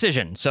about his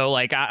decision. So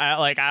like,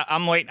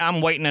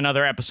 I'm waiting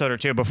another episode or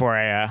two before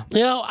I. You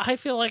know, I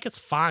feel like it's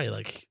fine.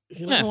 Like,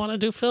 he doesn't want to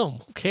do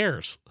film. Who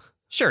cares?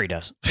 Sure, he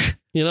does.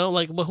 You know,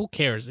 like, well, who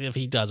cares if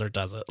he does or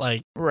doesn't?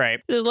 Like, Right.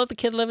 just let the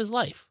kid live his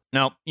life.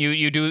 No,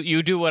 you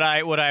do what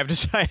I've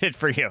decided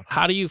for you.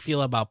 How do you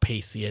feel about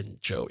Pacey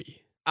and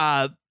Joey?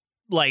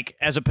 Like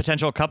as a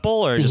potential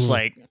couple, or just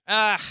like,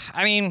 I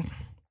mean,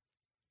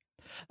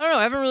 I don't know.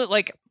 I haven't really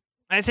like.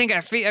 I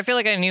feel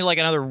like I need like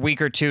another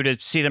week or two to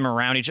see them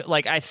around each.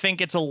 Like, I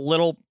think it's a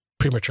little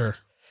Premature.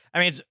 I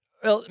mean, it's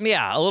a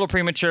little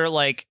premature.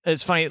 Like,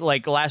 it's funny.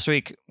 Like last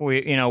week,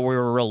 we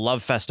were real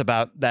love fest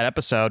about that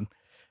episode.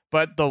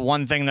 But the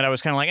one thing that I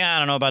was kind of like, I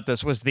don't know about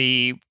this was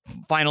the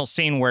final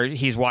scene where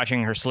he's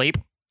watching her sleep.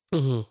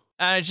 Mm-hmm.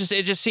 It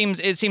just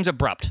seems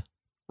abrupt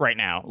right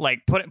now.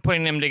 Like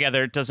putting them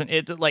together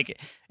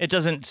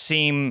doesn't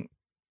seem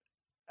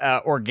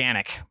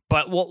organic.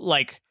 But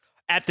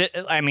at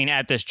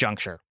this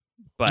juncture.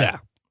 But Yeah.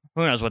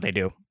 who knows what they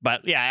do?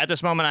 But yeah, at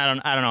this moment, I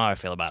don't know how I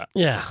feel about it.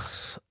 Yeah.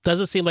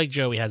 Doesn't seem like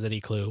Joey has any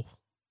clue.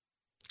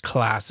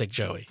 Classic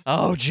Joey.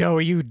 Oh,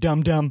 Joey, you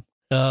dumb.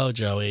 Oh,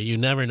 Joey, you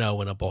never know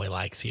when a boy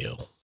likes you.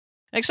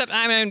 Except,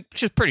 I mean,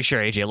 she's pretty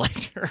sure AJ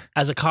liked her.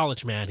 As a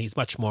college man, he's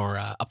much more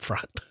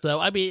upfront.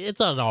 So, I mean,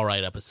 it's an all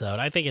right episode.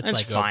 I think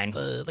it's fine.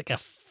 Like a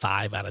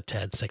 5 out of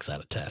 10, 6 out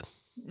of 10.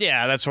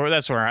 Yeah, that's where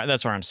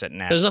I'm sitting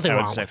at. There's nothing I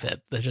would wrong say. with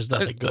it. There's just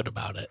nothing good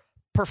about it.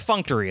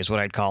 Perfunctory is what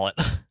I'd call it.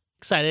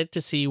 Excited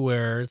to see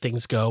where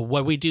things go.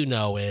 What we do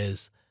know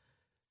is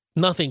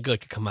nothing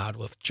good could come out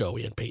with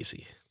Joey and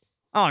Pacey.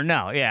 Oh,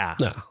 no, yeah.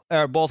 No.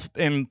 They're both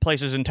in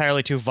places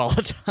entirely too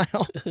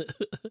volatile.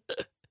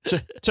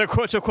 to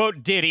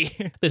quote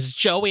Diddy. This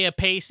Joey and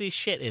Pacey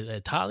shit is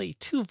entirely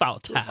too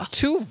volatile.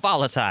 Too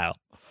volatile.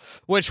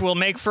 Which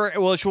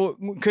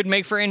could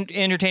make for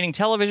entertaining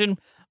television,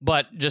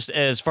 but just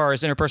as far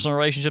as interpersonal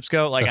relationships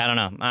go, like, I don't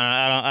know.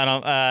 I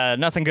don't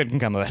nothing good can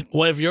come of it.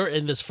 Well, if you're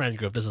in this friend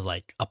group, this is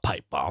like a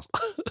pipe bomb.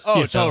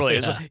 Oh, totally.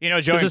 Yeah.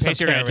 Joey This is and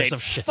Pacey are going to terrorism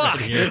take shit fuck.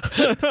 right here.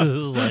 This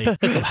is like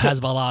there's some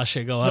Hezbollah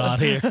shit going on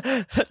here.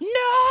 No.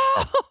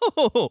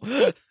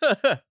 And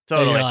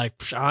Totally. you're like,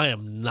 I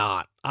am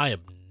not going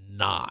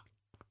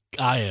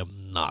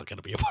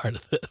to be a part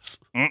of this.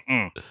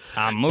 Mm-mm.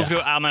 I'm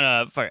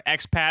gonna for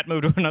expat,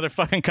 move to another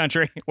fucking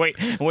country. Wait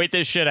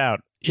this shit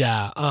out.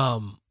 Yeah.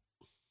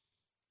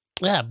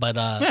 But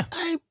I'm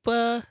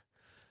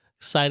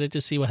excited to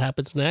see what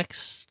happens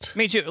next.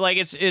 Me too. Like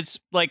it's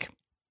like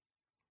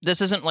this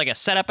isn't like a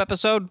setup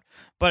episode,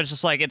 but it's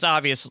just like it's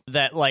obvious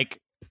that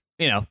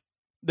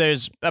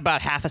there's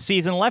about half a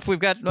season left. We've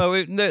got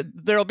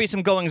there'll be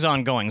some goings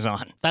on.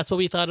 That's what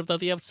we thought about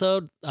the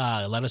episode.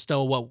 Let us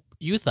know what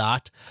you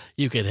thought.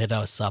 You could hit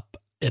us up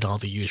in all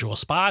the usual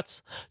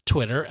spots.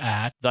 Twitter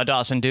at The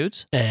Dawson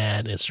Dudes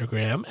and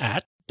Instagram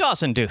at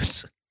Dawson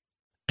Dudes.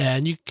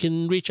 And you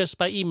can reach us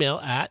by email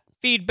at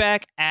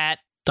feedback at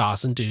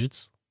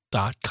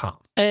DawsonDudes.com.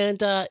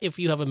 And if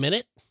you have a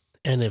minute,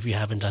 and if you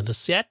haven't done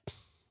this yet,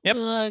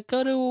 Yep.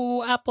 Go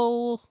to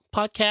Apple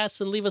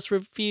Podcasts and leave us a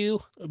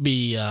review. It'd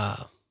be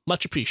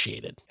much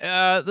appreciated.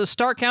 The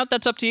star count,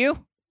 that's up to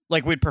you.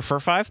 Like, we'd prefer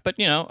 5, but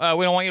we don't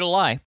want you to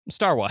lie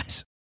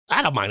star-wise.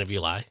 I don't mind if you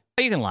lie.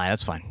 You can lie,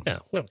 that's fine. Yeah,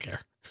 we don't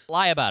care.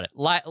 Lie about it.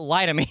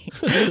 Lie to me.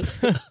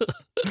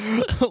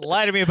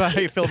 Lie to me about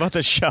how you feel about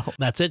this show.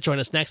 That's it. Join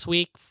us next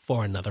week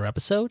for another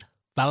episode.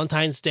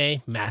 Valentine's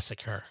Day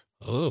Massacre.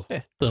 Ooh,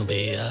 it'll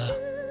be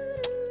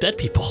dead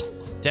people.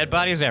 Dead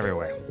bodies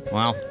everywhere.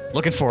 Well,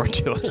 looking forward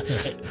to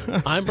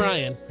it. I'm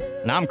Brian.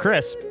 And I'm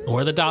Chris.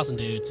 We're the Dawson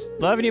Dudes.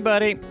 Loving you,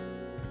 buddy.